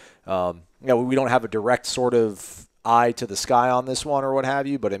 So we don't have a direct sort of eye to the sky on this one or what have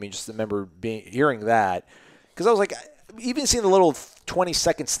you, but I mean just remember hearing that because I was like, even seeing the little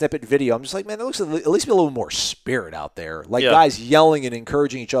 20-second snippet video, I'm just like, man, there looks at least be a little more spirit out there, like guys yelling and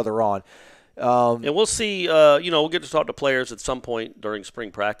encouraging each other on. And we'll see. We'll get to talk to players at some point during spring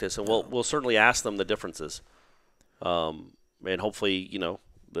practice, and we'll certainly ask them the differences. And hopefully,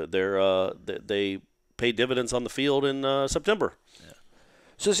 they pay dividends on the field in September. Yeah.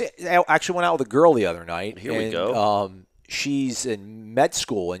 So see, I actually went out with a girl the other night. Here we go. She's in med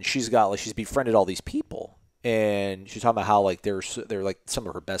school, and she's befriended all these people. And she's talking about how like they're like some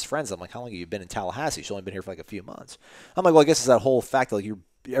of her best friends. I'm like, how long have you been in Tallahassee? She's only been here for like a few months. I'm like, well, I guess it's that whole fact that like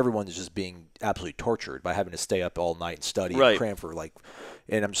everyone is just being absolutely tortured by having to stay up all night and study and cram for like.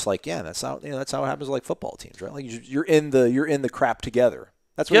 And I'm just like, yeah, that's how it happens with like football teams, right? Like you're in the crap together.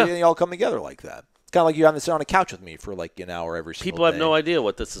 That's why you all come together like that. It's kind of like you having to sit on a couch with me for like an hour every single day. People have no idea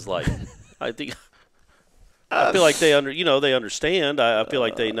what this is like. I think. I feel like they understand. I feel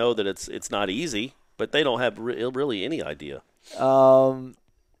like they know that it's not easy. But they don't have really any idea.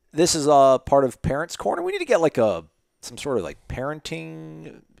 This is a part of Parents Corner. We need to get like some sort of like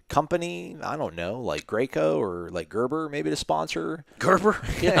parenting company. I don't know, like Graco or like Gerber maybe to sponsor. Gerber?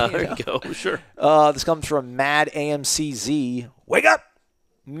 Yeah, there you go. Sure. This comes from Mad AMCZ. Wake up!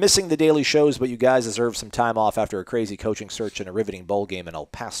 Missing the daily shows, but you guys deserve some time off after a crazy coaching search and a riveting bowl game in El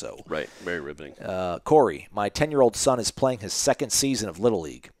Paso. Right, very riveting. Corey, my 10-year-old son is playing his second season of Little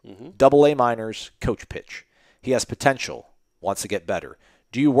League. Double-A minors, coach pitch. He has potential, wants to get better.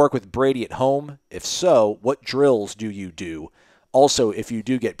 Do you work with Brady at home? If so, what drills do you do? Also, if you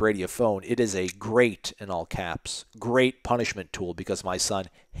do get Brady a phone, it is a great, in all caps, great punishment tool because my son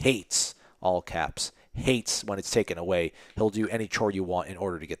hates, all caps, hates when it's taken away. He'll do any chore you want in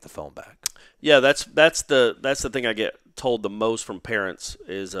order to get the phone back. Yeah, that's the thing I get told the most from parents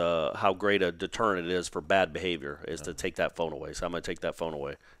is how great a deterrent it is for bad behavior is to take that phone away. So I'm going to take that phone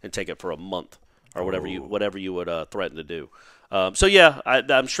away and take it for a month or whatever you would threaten to do. So yeah,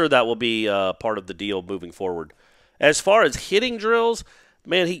 I'm sure that will be part of the deal moving forward. As far as hitting drills,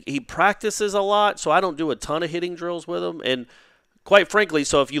 man, he practices a lot, so I don't do a ton of hitting drills with him. And quite frankly,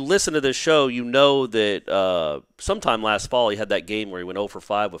 so if you listen to this show, you know that sometime last fall he had that game where he went 0 for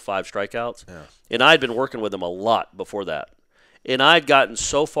 5 with 5 strikeouts. Yeah. And I'd been working with him a lot before that. And I'd gotten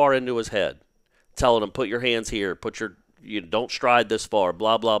so far into his head, telling him, put your hands here, you don't stride this far,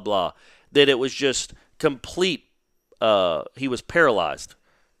 blah, blah, blah, that it was just complete. He was paralyzed.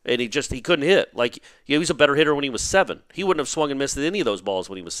 And he couldn't hit. Like, he was a better hitter when he was 7. He wouldn't have swung and missed at any of those balls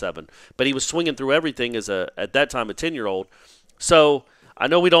when he was 7. But he was swinging through everything as at that time, a 10-year-old. So I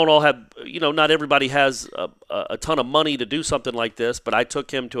know we don't all have, not everybody has a ton of money to do something like this, but I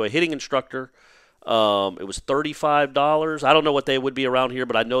took him to a hitting instructor. It was $35. I don't know what they would be around here,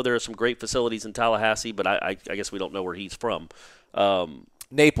 but I know there are some great facilities in Tallahassee, but I guess we don't know where he's from.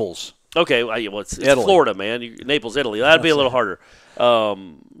 Naples. Okay, well, it's Florida, man. Naples, Italy. That'd be a little harder.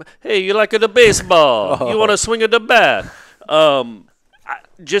 Hey, you like the baseball? Oh. You want to swing at the bat?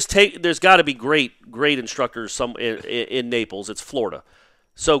 There's got to be great instructors in Naples. It's Florida.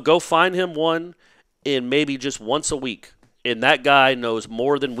 So go find him one and maybe just once a week. And that guy knows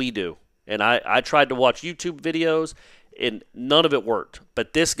more than we do. And I tried to watch YouTube videos, and none of it worked.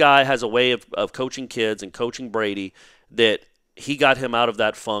 But this guy has a way of coaching kids and coaching Brady that he got him out of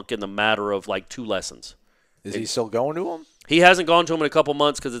that funk in the matter of like 2 lessons. Is he still going to him? He hasn't gone to him in a couple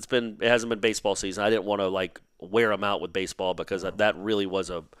months because it hasn't been baseball season. I didn't want to like wear them out with baseball because that really was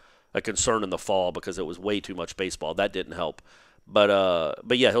a concern in the fall because it was way too much baseball. That didn't help. But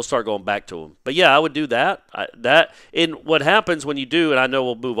yeah, he'll start going back to him. But yeah, I would do that. And what happens when you do, and I know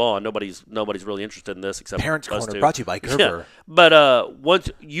we'll move on. Nobody's really interested in this except Parents us Corner two. brought to you by Gerber. Yeah. But once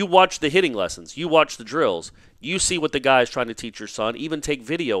you watch the hitting lessons, you watch the drills, you see what the guy is trying to teach your son. Even take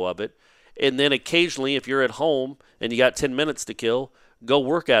video of it, and then occasionally, if you're at home and you got 10 minutes to kill, go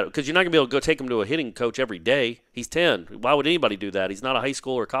work at it because you're not going to be able to go take him to a hitting coach every day. He's 10. Why would anybody do that? He's not a high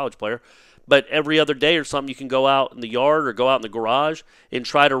school or college player. But every other day or something, you can go out in the yard or go out in the garage and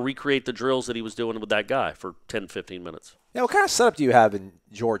try to recreate the drills that he was doing with that guy for 10, 15 minutes. Yeah, what kind of setup do you have in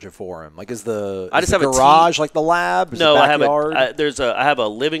Georgia for him? Like, is the have garage like the lab? Is no, the I backyard? I have a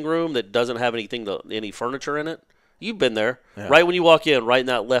living room that doesn't have any furniture in it. You've been there. Yeah. Right when you walk in, right in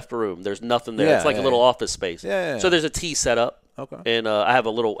that left room, there's nothing there. Yeah, it's like a little office space. Yeah. So there's a tee set up. Okay. And I have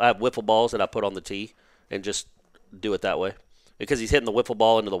wiffle balls that I put on the tee and just do it that way. Because he's hitting the wiffle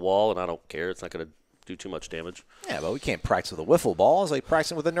ball into the wall, and I don't care. It's not going to do too much damage. Yeah, but we can't practice with a wiffle ball. It's like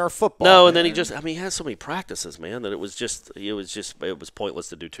practicing with a Nerf football. No, man. and then he has so many practices, man, that it was pointless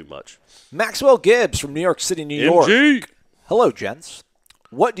to do too much. Maxwell Gibbs from New York City, New York. Hello, gents.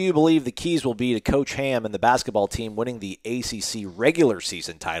 What do you believe the keys will be to Coach Ham and the basketball team winning the ACC regular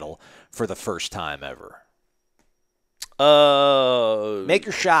season title for the first time ever? Make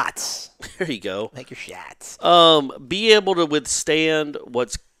your shots. There you go. Make your shots. Be able to withstand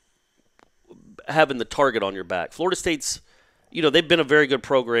what's having the target on your back. Florida State's, they've been a very good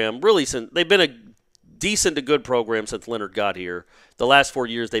program. Really, they've been a decent to good program since Leonard got here. The last 4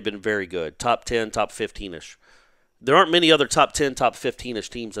 years, they've been very good. Top 10, top 15-ish. There aren't many other top 10, top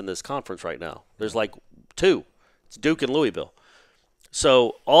 15-ish teams in this conference right now. There's like two. It's Duke and Louisville.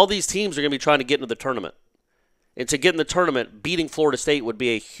 So all these teams are going to be trying to get into the tournament. And to get in the tournament, beating Florida State would be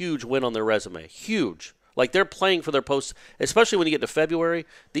a huge win on their resume. Huge. Like they're playing for their post, especially when you get to February.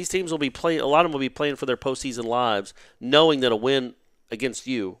 These teams will be playing. A lot of them will be playing for their postseason lives, knowing that a win against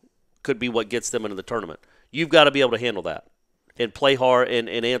you could be what gets them into the tournament. You've got to be able to handle that and play hard and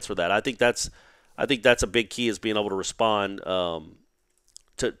answer that. I think that's a big key is being able to respond to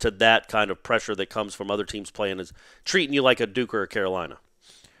that kind of pressure that comes from other teams playing is treating you like a Duke or a Carolina.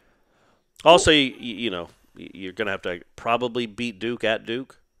 Also, you're going to have to probably beat Duke at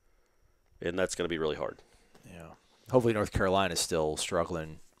Duke, and that's going to be really hard. Yeah. Hopefully North Carolina's still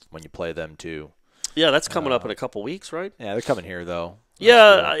struggling when you play them, too. Yeah, that's coming up in a couple weeks, right? Yeah, they're coming here, though.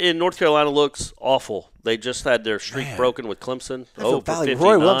 Yeah, and North Carolina looks awful. They just had their streak broken with Clemson. For 59.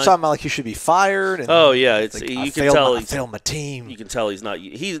 Roy Williams talking about like he should be fired. And yeah, it's like, you can tell I failed my team. You can tell he's not.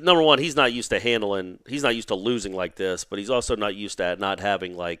 He's number one. He's not used to handling. He's not used to losing like this. But he's also not used to not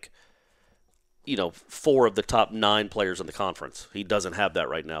having 4 of the top 9 players in the conference. He doesn't have that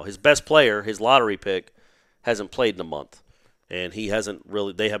right now. His best player, his lottery pick, hasn't played in a month. And he hasn't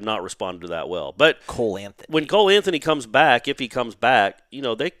really – they have not responded to that well. But Cole Anthony. When Cole Anthony comes back, if he comes back,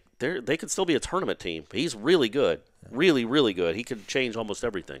 they could still be a tournament team. He's really good, really, really good. He could change almost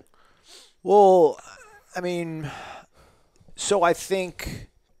everything. Well, so I think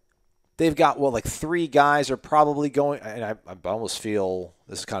they've got, 3 guys are probably going – and I almost feel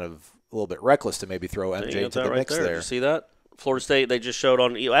this is kind of a little bit reckless to maybe throw MJ into the mix there. Did you see that? Florida State, they just showed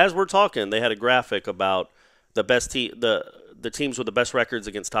on – as we're talking, they had a graphic about the best team – the teams with the best records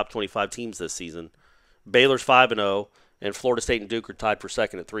against top 25 teams this season. Baylor's 5-0, and Florida State and Duke are tied for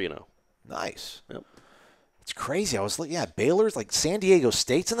second at 3-0. Nice. Yep. It's crazy. I was looking. Yeah, Baylor's like San Diego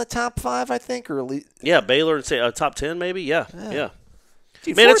State's in the top 5, I think, or at least. Yeah, Baylor and top 10 maybe. Yeah.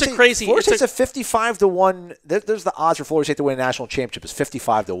 Dude, man, it's a crazy. Florida State's a 55-1. There's the odds for Florida State to win a national championship is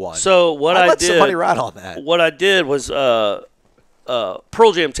 55-1. So what I let did. Somebody ride on that. What I did was Pearl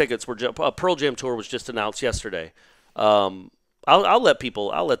Jam tickets were. Pearl Jam tour was just announced yesterday. I'll let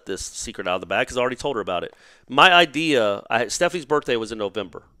this secret out of the bag because I already told her about it. My idea, Stephanie's birthday was in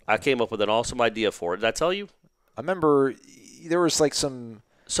November. I came up with an awesome idea for it. Did I tell you? I remember there was some.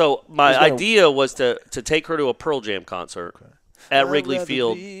 So my idea was to take her to a Pearl Jam concert at Wrigley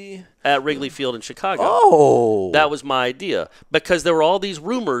Field in Chicago. Oh, that was my idea because there were all these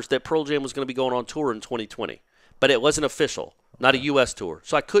rumors that Pearl Jam was going to be going on tour in 2020, but it wasn't official, not a U.S. tour.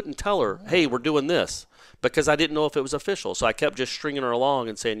 So I couldn't tell her, hey, we're doing this. Because I didn't know if it was official. So I kept just stringing her along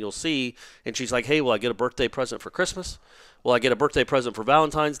and saying, you'll see. And she's like, hey, will I get a birthday present for Christmas? Will I get a birthday present for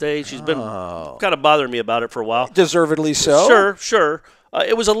Valentine's Day? She's been kind of bothering me about it for a while. Deservedly so. Sure.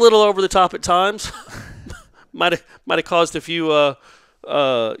 It was a little over the top at times. might have caused a few, trust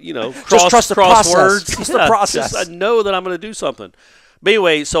the crosswords. Trust the process. I know that I'm going to do something. But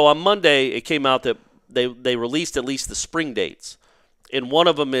anyway, so on Monday it came out that they released at least the spring dates. and one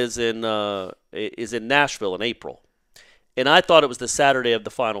of them is in Nashville in April. And I thought it was the Saturday of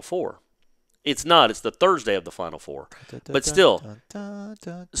the Final Four. It's not. It's the Thursday of the Final Four. But still,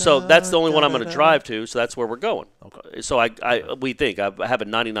 so that's the only one I'm going to drive to, so that's where we're going. Okay. So we think I have a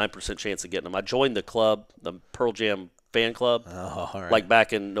 99% chance of getting them. I joined the club, the Pearl Jam fan club, like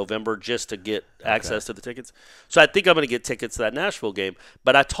back in November just to get access to the tickets. So I think I'm going to get tickets to that Nashville game.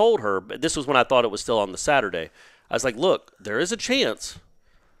 But I told her, this was when I thought it was still on the Saturday, I was like, look, there is a chance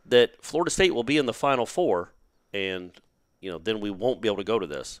that Florida State will be in the Final Four, and then we won't be able to go to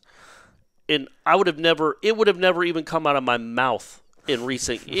this. And it would have never even come out of my mouth in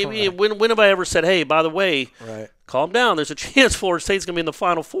recent. Right. When have I ever said, "Hey, by the way, calm down. There's a chance Florida State's going to be in the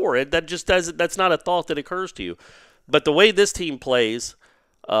Final Four." That's not a thought that occurs to you. But the way this team plays,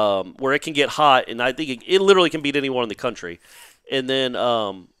 where it can get hot, and I think it literally can beat anyone in the country. And then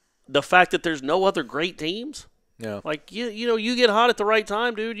the fact that there's no other great teams. Yeah. Like you get hot at the right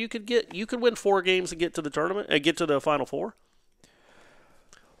time, dude. You could win 4 games and get to the tournament and get to the Final Four.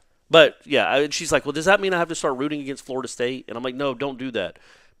 But, yeah, she's like, well, does that mean I have to start rooting against Florida State? And I'm like, no, don't do that.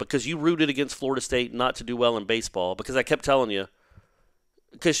 Because you rooted against Florida State not to do well in baseball. Because I kept telling you,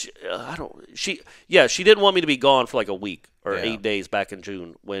 because she didn't want me to be gone for like a week or 8 days back in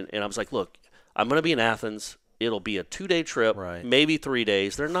June. And I was like, look, I'm going to be in Athens. It'll be a 2-day trip, maybe 3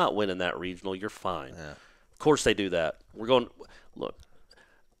 days. They're not winning that regional. You're fine. Yeah. Of course they do that. We're going, look,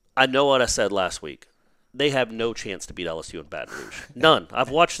 I know what I said last week. They have no chance to beat LSU in Baton Rouge. None. I've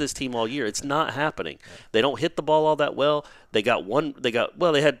watched this team all year. It's not happening. They don't hit the ball all that well. They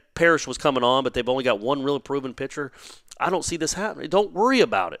had Parrish was coming on, but they've only got one real proven pitcher. I don't see this happening. Don't worry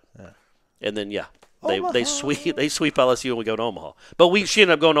about it. Yeah. And then they sweep LSU and we go to Omaha. But she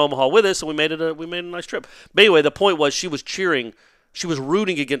ended up going to Omaha with us, and we made a nice trip. But anyway, the point was she was cheering. She was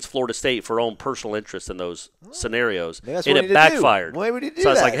rooting against Florida State for her own personal interest in those scenarios, and it backfired. Why would he do so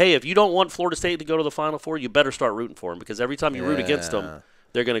I was that? like, hey, if you don't want Florida State to go to the Final Four, you better start rooting for them, because every time you root against them,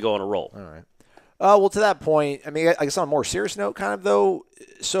 they're going to go on a roll. All right. Well, to that point, I mean, I guess on a more serious note, kind of, though,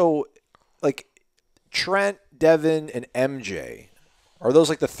 so, like, Trent, Devin, and MJ, are those,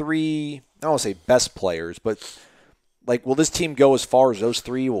 like, the 3, I don't want to say best players, but – like, will this team go as far as those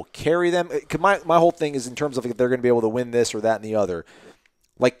 3 will carry them? Cause my whole thing is in terms of if they're going to be able to win this or that and the other.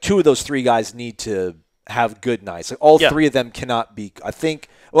 Like, 2 of those 3 guys need to have good nights. Like, all 3 of them cannot be. I think.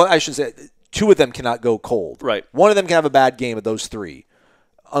 Well, I should say 2 of them cannot go cold. Right. One of them can have a bad game of those 3,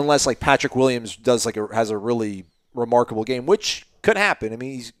 unless like Patrick Williams has a really remarkable game, which could happen. I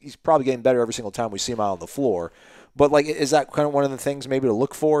mean, he's probably getting better every single time we see him out on the floor. But, like, is that kind of one of the things maybe to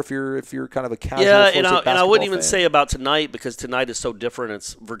look for if you're kind of a casual basketball fan? And I wouldn't even say about tonight, because tonight is so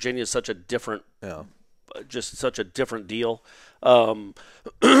different. Virginia's such a different, just such a different deal. So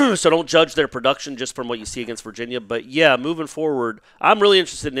don't judge their production just from what you see against Virginia. But, yeah, moving forward, I'm really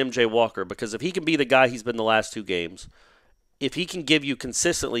interested in MJ Walker, because if he can be the guy he's been the last 2 games, if he can give you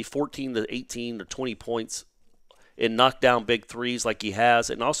consistently 14 to 18 to 20 points and knock down big threes like he has,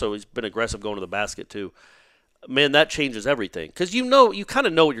 and also he's been aggressive going to the basket too, man, that changes everything. Because you kind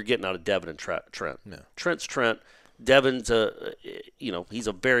of know what you're getting out of Devin and Trent. Yeah. Trent's Trent. Devin's he's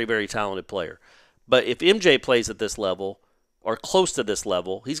a very, very talented player. But if MJ plays at this level or close to this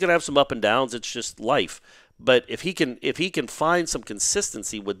level, he's going to have some up and downs. It's just life. But if he can find some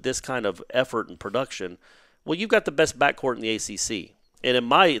consistency with this kind of effort and production, well, you've got the best backcourt in the ACC. And in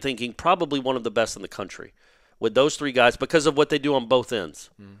my thinking, probably one of the best in the country, with those 3 guys, because of what they do on both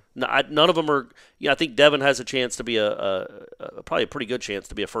ends. None of them are. I think Devin has a chance to be probably a pretty good chance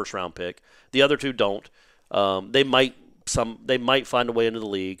to be a first-round pick. The other 2 don't. They might find a way into the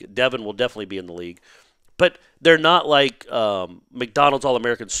league. Devin will definitely be in the league, but they're not like McDonald's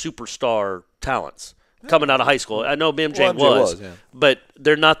All-American superstar talents coming out of high school. I know MJ was, but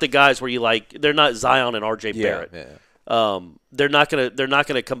they're not the guys where you like. They're not Zion and R.J. Barrett. Yeah. They're not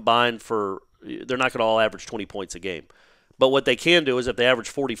gonna combine for. They're not going to all average 20 points a game. But what they can do is if they average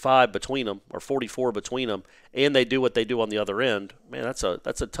 45 between them or 44 between them, and they do what they do on the other end, man, that's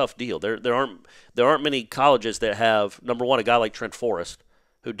a tough deal. There aren't many colleges that have, number one, a guy like Trent Forrest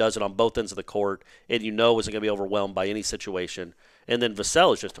who does it on both ends of the court, and isn't going to be overwhelmed by any situation. And then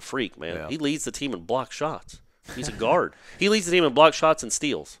Vassell is just a freak, man. Yeah. He leads the team in block shots. He's a guard. He leads the team in block shots and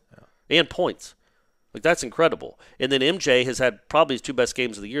steals and points. Like, that's incredible. And then MJ has had probably his 2 best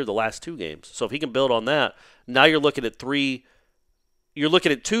games of the year, the last 2 games. So if he can build on that, now you're looking at 3. You're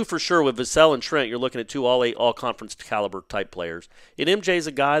looking at 2 for sure with Vassell and Trent. You're looking at 2 all-conference caliber type players. And MJ is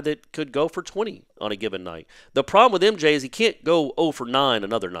a guy that could go for 20 on a given night. The problem with MJ is he can't go 0 for 9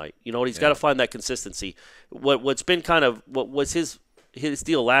 another night. He's got to find that consistency. What's been kind of what was his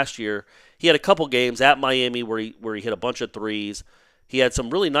deal last year, he had a couple games at Miami where he hit a bunch of threes. He had some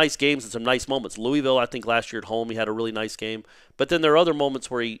really nice games and some nice moments. Louisville, I think last year at home, he had a really nice game. But then there are other moments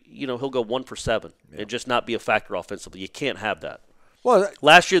where he'll go 1 for 7 and just not be a factor offensively. You can't have that. Well,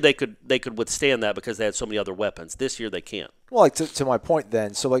 last year they could withstand that because they had so many other weapons. This year they can't. Well, like to my point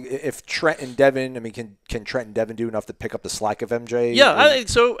then, so like if Trent and Devin, I mean, can Trent and Devin do enough to pick up the slack of MJ? Yeah, I think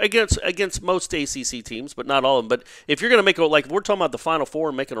so against most ACC teams, but not all of them. But if you're going to make we're talking about the Final Four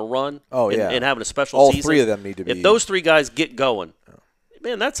and making a run and having a special season. All 3 of them need to be. If those 3 guys get going,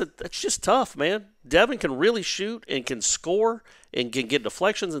 man, that's just tough, man. Devin can really shoot and can score and can get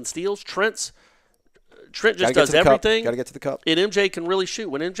deflections and steals. Trent just does everything. Got to get to the cup. And MJ can really shoot.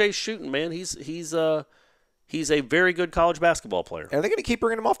 When MJ's shooting, man, he's a very good college basketball player. Are they going to keep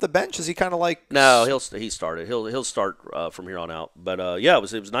bringing him off the bench? Is he kind of like? No, he started. He'll start from here on out. But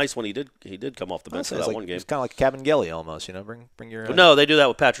it was nice when he did come off the bench for that one game. It's kind of like Kevin Gelly almost, bring your. But no, they do that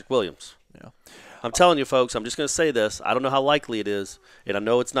with Patrick Williams. Yeah. I'm telling you, folks. I'm just going to say this. I don't know how likely it is, and I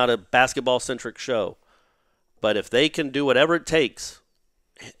know it's not a basketball-centric show, but if they can do whatever it takes.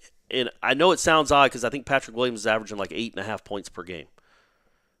 And I know it sounds odd because I think Patrick Williams is averaging like 8.5 points per game.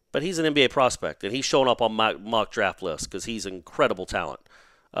 But he's an NBA prospect, and he's showing up on my mock draft list because he's incredible talent.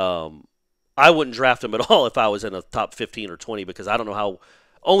 I wouldn't draft him at all if I was in a top 15 or 20 because I don't know how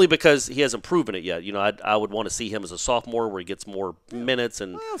 – only because he hasn't proven it yet. I would want to see him as a sophomore where he gets more minutes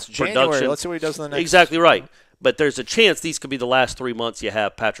and it's production. January. Let's see what he does in the next – Exactly right. But there's a chance these could be the last 3 months you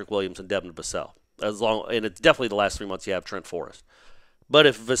have Patrick Williams and Devin Vassell. And it's definitely the last 3 months you have Trent Forrest. But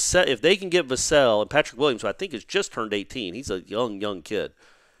if they can get Vassell and Patrick Williams, who I think has just turned 18, he's a young kid.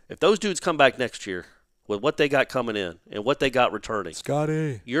 If those dudes come back next year with what they got coming in and what they got returning,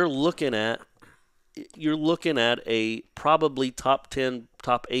 Scotty, you're looking at a probably top 10,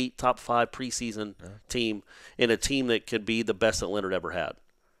 top 8, top 5 preseason team and a team that could be the best that Leonard ever had.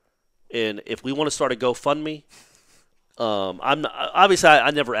 And if we want to start a GoFundMe,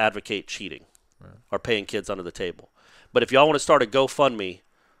 I never advocate cheating or paying kids under the table. But if y'all want to start a GoFundMe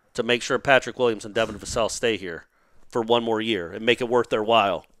to make sure Patrick Williams and Devin Vassell stay here for one more year and make it worth their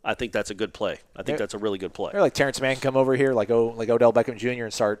while, I think that's a good play. I think that's a really good play. Or like Terrence Mann come over here, like Odell Beckham Jr.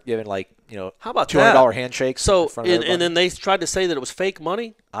 and start giving how about $200 handshakes. So and then they tried to say that it was fake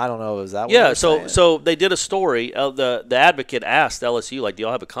money. I don't know. Is that what yeah? So they did a story. The Advocate asked LSU, do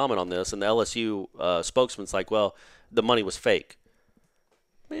y'all have a comment on this? And the LSU spokesman's like, well, the money was fake.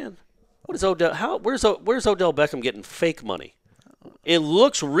 Man. What is Odell? Where's Odell Beckham getting fake money? It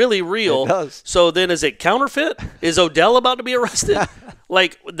looks really real. It does. So then, is it counterfeit? Is Odell about to be arrested?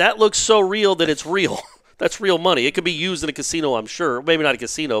 That looks so real that it's real. That's real money. It could be used in a casino, I'm sure. Maybe not a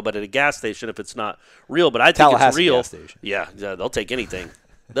casino, but at a gas station if it's not real. But I think it's real. Gas station. Yeah, they'll take anything.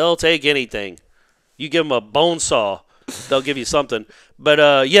 They'll take anything. You give them a bone saw, they'll give you something. But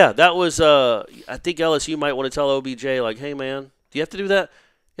that was. I think LSU might want to tell OBJ hey man, do you have to do that?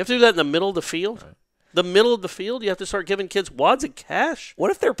 You have to do that in the middle of the field? Right. The middle of the field? You have to start giving kids wads of cash?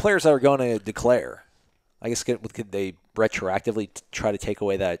 What if there are players that are going to declare? I guess could they retroactively try to take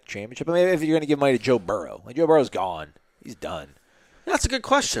away that championship? I mean, if you're going to give money to Joe Burrow. Joe Burrow's gone. He's done. That's a good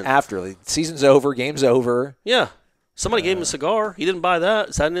question. After. Season's over. Game's over. Yeah. Somebody gave him a cigar. He didn't buy that.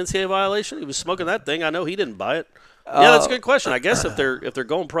 Is that an NCAA violation? He was smoking that thing. I know he didn't buy it. Yeah, that's a good question. I guess if they're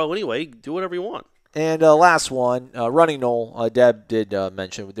going pro anyway, do whatever you want. And last one, running Nole. Deb did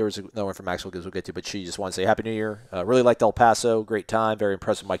mention there was another one from Maxwell because we'll get to, but she just wanted to say Happy New Year. Really liked El Paso, great time, very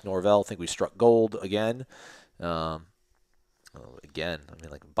impressed with Mike Norvell. Think we struck gold again. Like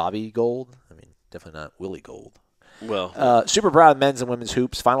Bobby Gold. Definitely not Willie Gold. Well, super proud of men's and women's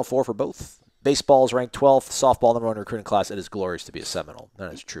hoops. Final four for both. Baseball is ranked 12th. Softball number 1 recruiting class. It is glorious to be a Seminole.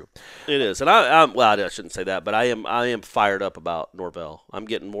 That is true. It is, and I shouldn't say that, but I am fired up about Norvell. I'm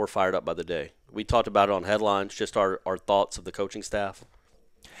getting more fired up by the day. We talked about it on headlines, just our thoughts of the coaching staff.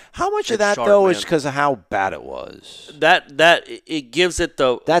 How much of that though is because of how bad it was? That it gives it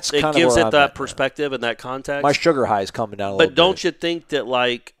that perspective and that context. My sugar high is coming down a little bit. But don't you think that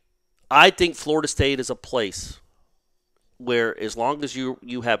I think Florida State is a place where as long as you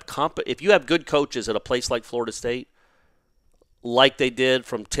have if you have good coaches at a place like Florida State, like they did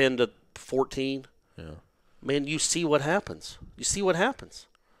from 10 to 14, man, you see what happens.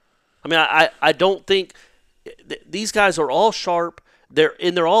 I don't think these guys are all sharp.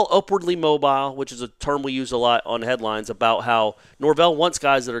 They're all upwardly mobile, which is a term we use a lot on headlines about how Norvell wants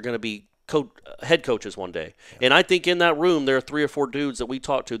guys that are going to be head coaches one day. Yeah. And I think in that room there are 3 or 4 dudes that we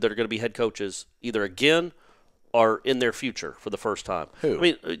talked to that are going to be head coaches either again or in their future for the first time. Who?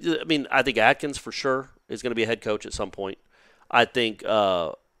 I think Atkins for sure is going to be a head coach at some point. I think,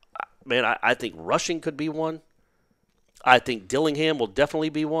 I think Rushing could be one. I think Dillingham will definitely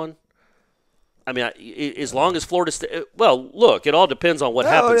be one. I mean, as long as Florida State – well, look, it all depends on what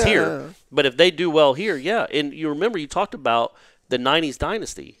happens here. But if they do well here, yeah. And you remember you talked about the 90s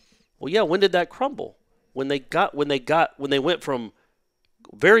dynasty. Well, yeah, when did that crumble? When they went from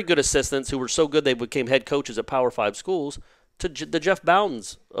very good assistants who were so good they became head coaches at Power 5 schools to the Jeff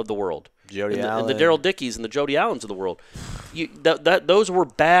Bowdens of the world. Jody and Allen. The Darryl Dickeys and the Jody Allens of the world. Those were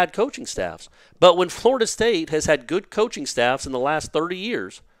bad coaching staffs. But when Florida State has had good coaching staffs in the last 30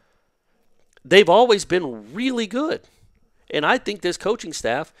 years, they've always been really good. And I think this coaching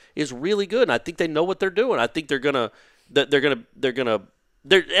staff is really good. And I think they know what they're doing. I think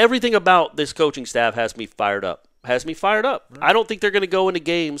everything about this coaching staff has me fired up. I don't think they're going to go into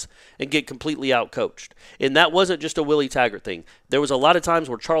games and get completely out-coached. And that wasn't just a Willie Taggart thing. There was a lot of times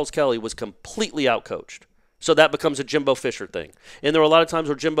where Charles Kelly was completely out-coached. So that becomes a Jimbo Fisher thing. And there were a lot of times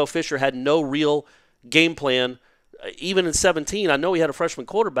where Jimbo Fisher had no real game plan. Even in 17, I know he had a freshman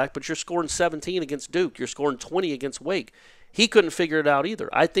quarterback, but you're scoring 17 against Duke. You're scoring 20 against Wake. He couldn't figure it out either.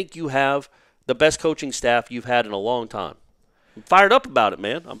 I think you have the best coaching staff you've had in a long time. I'm fired up about it,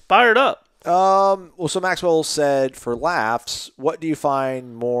 man. I'm fired up. Well, so Maxwell said, for laughs, what do you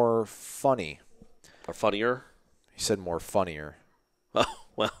find more funny? Or funnier? He said more funnier. Oh,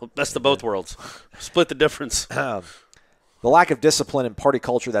 well, best of both worlds. Split the difference. The lack of discipline and party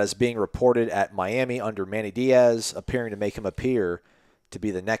culture that is being reported at Miami under Manny Diaz, appearing to make him appear to be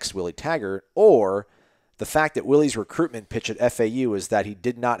the next Willie Taggart, or the fact that Willie's recruitment pitch at FAU is that he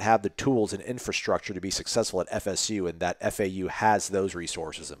did not have the tools and infrastructure to be successful at FSU, and that FAU has those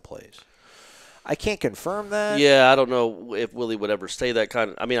resources in place. I can't confirm that. Yeah, I don't know if Willie would ever say that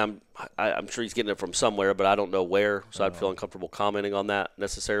kind of. I mean, I'm sure he's getting it from somewhere, but I don't know where, so I'd feel uncomfortable commenting on that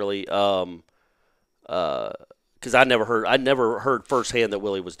necessarily. Because I never heard firsthand that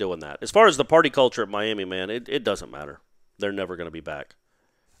Willie was doing that. As far as the party culture at Miami, man, it doesn't matter. They're never going to be back.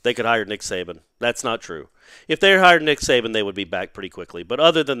 They could hire Nick Saban. That's not true. If they hired Nick Saban, they would be back pretty quickly. But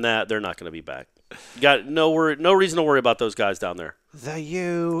other than that, they're not going to be back. Got no reason to worry about those guys down there. The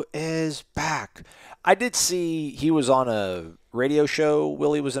U is back. I did see he was on a radio show.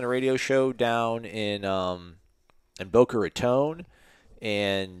 Willie was in a radio show down in Boca Raton,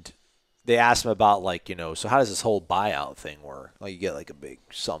 and they asked him about, like, so how does this whole buyout thing work? Like, you get like a big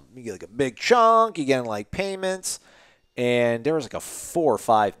chunk, you get like payments. And there was like a 4 or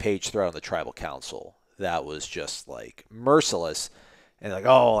 5 page thread on the tribal council that was just like merciless. And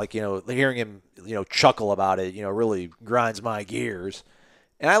like, hearing him, chuckle about it, really grinds my gears.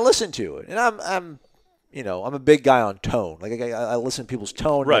 And I listened to it. And I'm a big guy on tone. Like, I listen to people's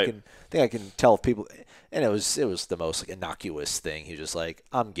tone. Right. I think I can tell if people, and it was the most like innocuous thing. He was just like,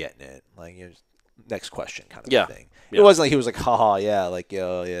 I'm getting it. Like, next question kind of thing. Yeah. It wasn't like he was like, haha, yeah, like,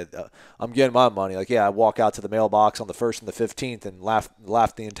 I'm getting my money. Like, yeah, I walk out to the mailbox on the 1st and the 15th and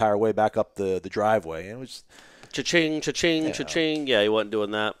laugh the entire way back up the driveway. And it was cha-ching, cha-ching, cha-ching. Yeah, he wasn't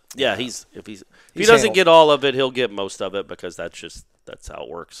doing that. Yeah, if he doesn't get all of it, he'll get most of it, because that's how it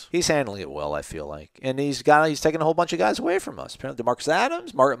works. He's handling it well, I feel like. And he's taking a whole bunch of guys away from us. DeMarcus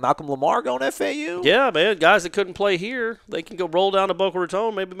Adams, Malcolm Lamar going to FAU. Yeah, man, guys that couldn't play here, they can go roll down to Boca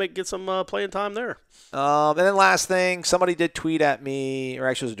Raton, maybe get some playing time there. And then last thing, somebody did tweet at me, or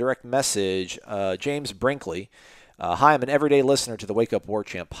actually it was a direct message, James Brinkley. Hi, I'm an everyday listener to the Wake Up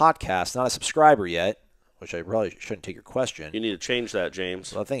Warchant podcast, not a subscriber yet, which I probably shouldn't take your question. You need to change that,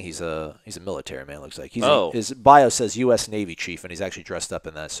 James. Well, I think he's a military man, looks like. His bio says U.S. Navy chief, and he's actually dressed up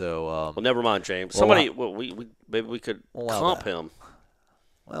in that. So, well, never mind, James. Maybe we could comp him.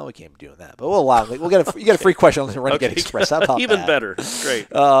 Well, we can't be doing that, but we'll allow him. You get a free question on the Renegade Express. How about Even that? better.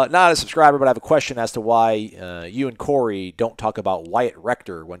 Great. Not a subscriber, but I have a question as to why you and Corey don't talk about Wyatt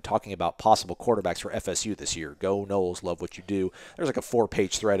Rector when talking about possible quarterbacks for FSU this year. Go Noles, love what you do. There's like a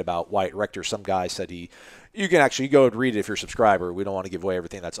 4-page thread about Wyatt Rector. Some guy said you can actually go and read it if you're a subscriber. We don't want to give away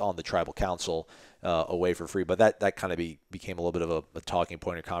everything that's on the Tribal Council away for free, but that kind of became a little bit of a talking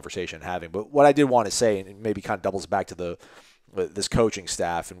point or conversation having. But what I did want to say, and it maybe kind of doubles back to this coaching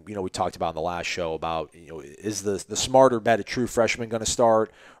staff, and we talked about in the last show about is the smarter bet a true freshman going to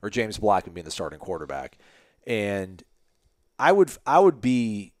start, or James Blackman being the starting quarterback? And I would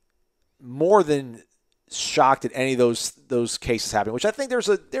be more than shocked at any of those cases happening, which I think there's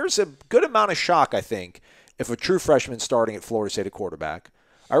a good amount of shock, I think, if a true freshman starting at Florida State at quarterback.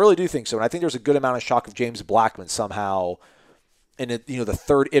 I really do think so, and I think there's a good amount of shock of James Blackman somehow in the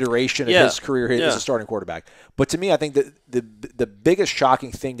third iteration of his career as a starting quarterback. But to me, I think that the biggest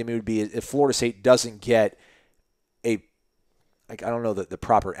shocking thing to me would be if Florida State doesn't get I don't know the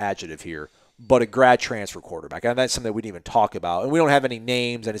proper adjective here, but a grad transfer quarterback. And that's something that we didn't even talk about. And we don't have any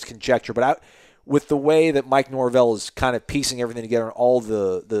names, and it's conjecture. But with the way that Mike Norvell is kind of piecing everything together and all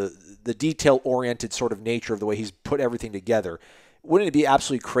the detail-oriented sort of nature of the way he's put everything together, wouldn't it be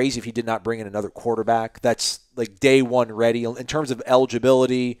absolutely crazy if he did not bring in another quarterback that's like day one ready in terms of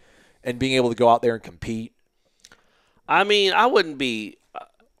eligibility and being able to go out there and compete? I mean, I wouldn't be.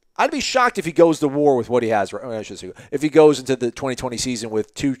 I'd be shocked if he goes to war with what he has. I should say, if he goes into the 2020 season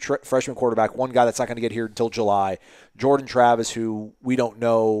with two freshman quarterback, one guy that's not going to get here until July, Jordan Travis, who we don't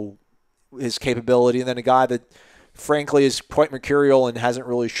know his capability, and then a guy that, frankly, is quite mercurial and hasn't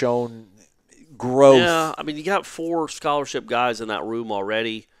really shown growth. Yeah, I mean, you got 4 scholarship guys in that room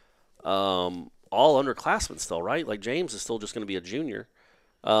already, all underclassmen still, right? Like James is still just going to be a junior.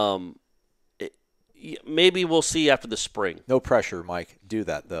 Maybe we'll see after the spring. No pressure, Mike. Do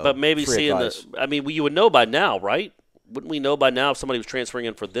that, though. But maybe Free seeing advice. I mean, you would know by now, right? Wouldn't we know by now if somebody was transferring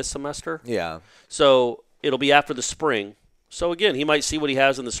in for this semester? Yeah. So it'll be after the spring. So, again, he might see what he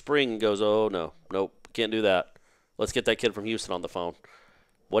has in the spring and goes, oh, nope, can't do that. Let's get that kid from Houston on the phone.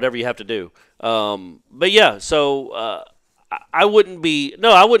 Whatever you have to do. But, yeah, so I wouldn't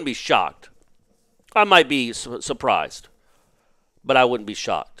be shocked. I might be surprised, but I wouldn't be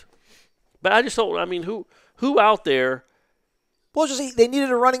shocked. But I just don't. I mean, who out there? Well, just they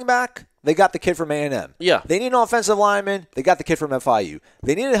needed a running back. They got the kid from A&M. Yeah. They need an offensive lineman. They got the kid from FIU.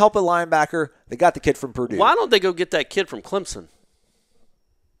 They needed help at linebacker. They got the kid from Purdue. Why don't they go get that kid from Clemson?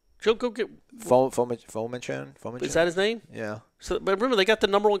 Go get Fominchan? Is that his name? Yeah. So, but remember, they got the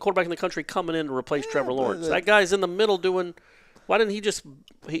number 1 quarterback in the country coming in to replace Trevor Lawrence. That guy's in the middle doing. Why didn't he just?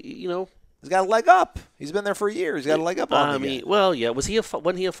 He's got a leg up. He's been there for a year. He's got a leg up on him. Well, yeah. Wasn't he a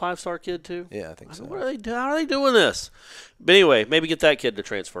 5-star kid too? Yeah, I think so. What are they? How are they doing this? But anyway, maybe get that kid to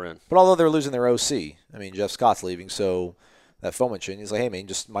transfer in. But although they're losing their OC, I mean, Jeff Scott's leaving, so that Fominchan, he's like, hey, man,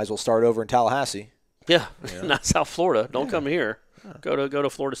 just might as well start over in Tallahassee. Yeah, not South Florida. Don't come here. Go to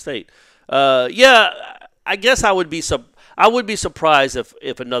Florida State. Yeah, I guess I would be surprised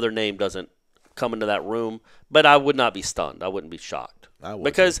if another name doesn't come into that room, but I would not be stunned. I wouldn't be shocked.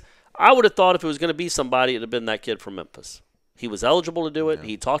 Because I would have thought if it was going to be somebody, it would have been that kid from Memphis. He was eligible to do it. Yeah.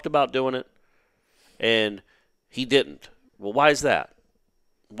 He talked about doing it, and he didn't. Well, why is that?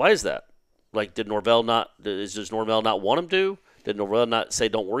 Like, does Norvell not want him to? Did Norvell not say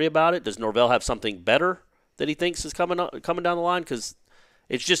don't worry about it? Does Norvell have something better that he thinks is coming down the line? Because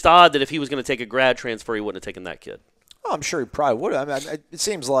it's just odd that if he was going to take a grad transfer, he wouldn't have taken that kid. Oh, I'm sure he probably would. I mean, it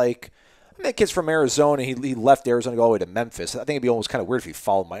seems like that kid's from Arizona. He left Arizona to go all the way to Memphis. I think it'd be almost kind of weird if he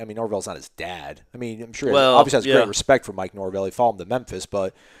followed Mike. I mean, Norvell's not his dad. I mean, I'm sure he obviously has great respect for Mike Norvell. He followed him to Memphis,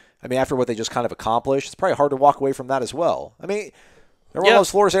 but I mean, after what they just kind of accomplished, it's probably hard to walk away from that as well. I mean, everyone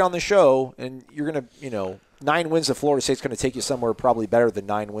loves Florida State on the show, and you're going to, 9 wins at Florida State's going to take you somewhere probably better than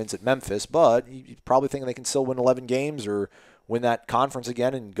 9 wins at Memphis, but you probably think they can still win 11 games or win that conference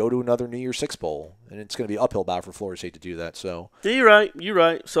again and go to another New Year's Six Bowl. And it's going to be an uphill battle for Florida State to do that. So you're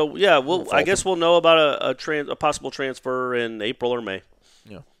right. So, yeah, I guess we'll know about a possible transfer in April or May.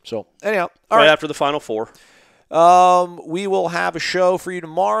 Yeah. So, anyhow. Right after the Final Four. We will have a show for you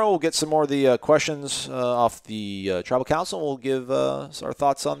tomorrow. We'll get some more of the questions off the Tribal Council. We'll give our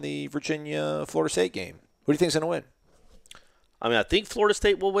thoughts on the Virginia-Florida State game. Who do you think is going to win? I mean, I think Florida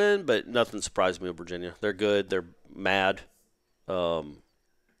State will win, but nothing surprised me with Virginia. They're good. They're mad.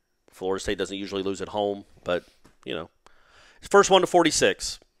 Florida State doesn't usually lose at home, but, it's first one to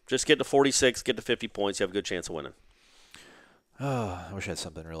 46. Just get to 46, get to 50 points. You have a good chance of winning. I wish I had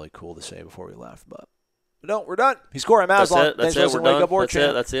something really cool to say before we left, but no, we're done. He's Corey Maslon. That's it. We're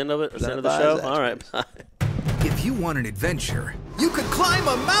done. That's the end of it. That's the end of the show. All right. If you want an adventure, you could climb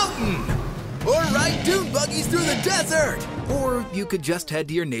a mountain or ride dune buggies through the desert. Or you could just head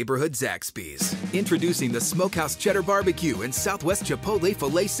to your neighborhood Zaxby's. Introducing the Smokehouse Cheddar Barbecue and Southwest Chipotle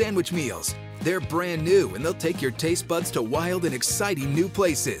Filet Sandwich Meals. They're brand new and they'll take your taste buds to wild and exciting new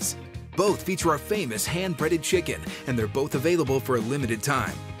places. Both feature our famous hand-breaded chicken, and they're both available for a limited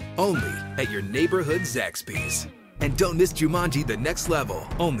time. Only at your neighborhood Zaxby's. And don't miss Jumanji: The Next Level,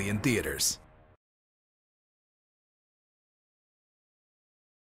 only in theaters.